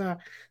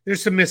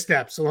some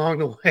missteps along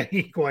the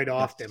way quite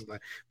often,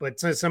 but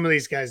some of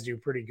these guys do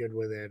pretty good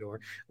with it,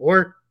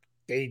 or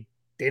they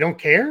don't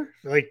care.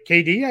 Like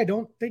KD, I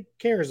don't think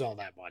cares all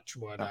that much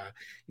what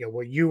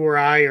what you or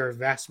I or a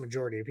vast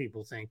majority of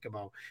people think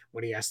about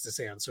what he has to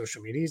say on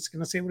social media. He's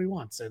going to say what he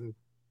wants, and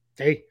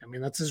hey, I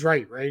mean, that's his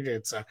right?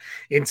 It's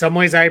in some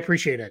ways I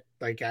appreciate it.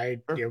 Like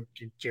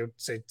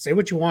say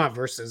what you want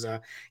versus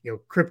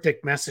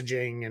cryptic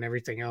messaging and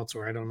everything else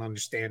where I don't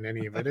understand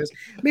any of it. Is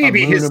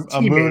maybe his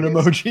moon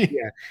emoji.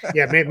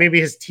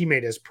 Maybe his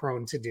teammate is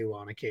prone to do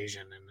on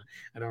occasion, and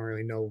I don't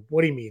really know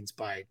what he means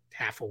by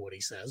half of what he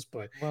says.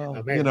 But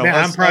I'm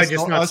probably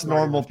just not us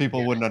normal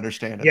people wouldn't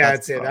understand it. Yeah,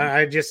 that's it.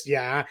 I just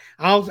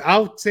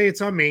I'll say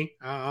it's on me.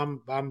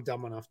 I'm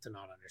dumb enough to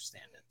not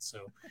understand it.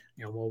 So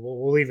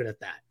we'll leave it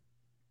at that.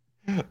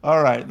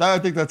 All right. I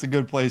think that's a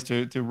good place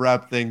to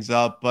wrap things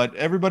up. But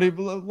everybody,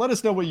 let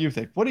us know what you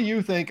think. What do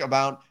you think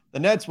about the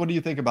Nets? What do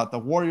you think about the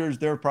Warriors,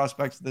 their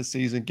prospects this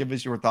season? Give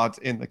us your thoughts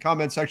in the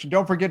comment section.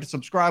 Don't forget to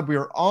subscribe. We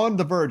are on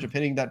the verge of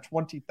hitting that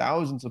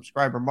 20,000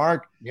 subscriber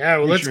mark. Yeah,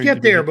 well, let's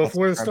get there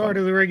before the start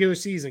of the regular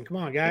season. Come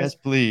on, guys. Yes,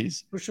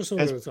 please. Push us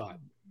over the top.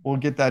 We'll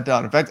get that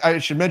done. In fact, I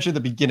should mention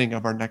the beginning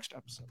of our next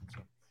episode.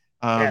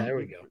 There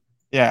we go.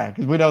 Yeah,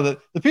 because we know that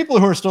the people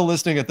who are still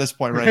listening at this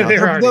point right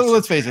now,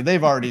 let's face it,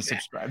 they've already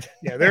subscribed.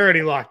 Yeah, they're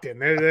already locked in.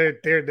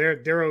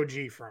 They're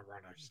OG front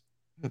runners.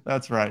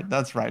 That's right.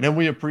 And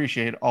we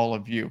appreciate all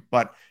of you.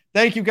 But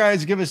thank you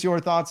guys. Give us your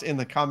thoughts in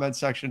the comment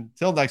section.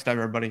 Till next time,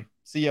 everybody.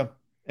 See ya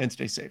and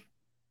stay safe.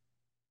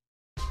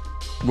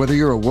 Whether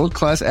you're a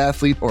world-class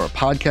athlete or a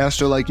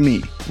podcaster like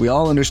me, we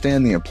all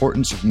understand the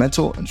importance of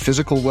mental and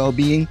physical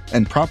well-being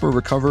and proper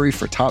recovery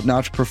for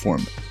top-notch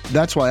performance.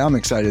 That's why I'm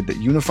excited that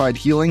Unified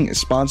Healing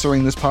is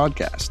sponsoring this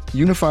podcast.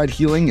 Unified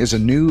Healing is a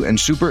new and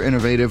super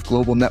innovative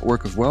global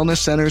network of wellness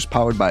centers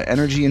powered by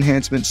Energy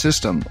Enhancement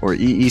System, or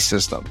EE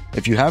System.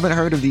 If you haven't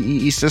heard of the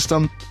EE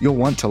System, you'll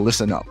want to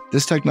listen up.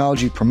 This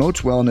technology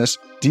promotes wellness,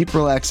 deep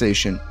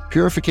relaxation,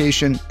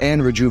 purification,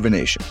 and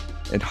rejuvenation.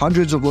 At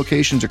hundreds of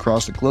locations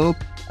across the globe,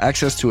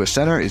 access to a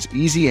center is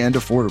easy and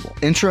affordable.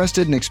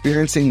 Interested in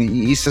experiencing the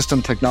EE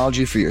System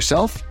technology for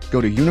yourself?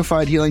 Go to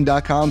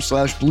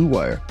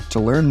unifiedhealing.com/bluewire to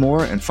learn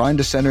more and find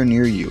a center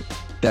near you.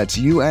 That's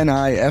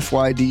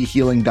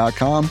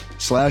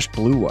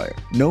unifydhealing.com/bluewire.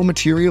 No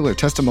material or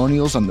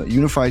testimonials on the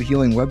Unified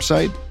Healing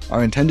website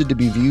are intended to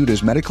be viewed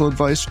as medical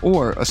advice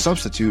or a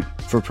substitute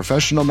for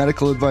professional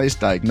medical advice,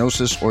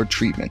 diagnosis, or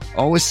treatment.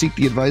 Always seek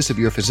the advice of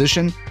your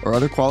physician or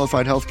other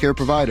qualified healthcare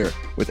provider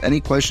with any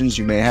questions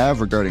you may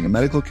have regarding a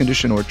medical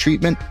condition or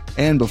treatment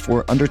and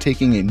before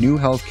undertaking a new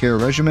healthcare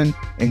regimen,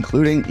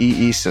 including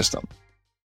EE System.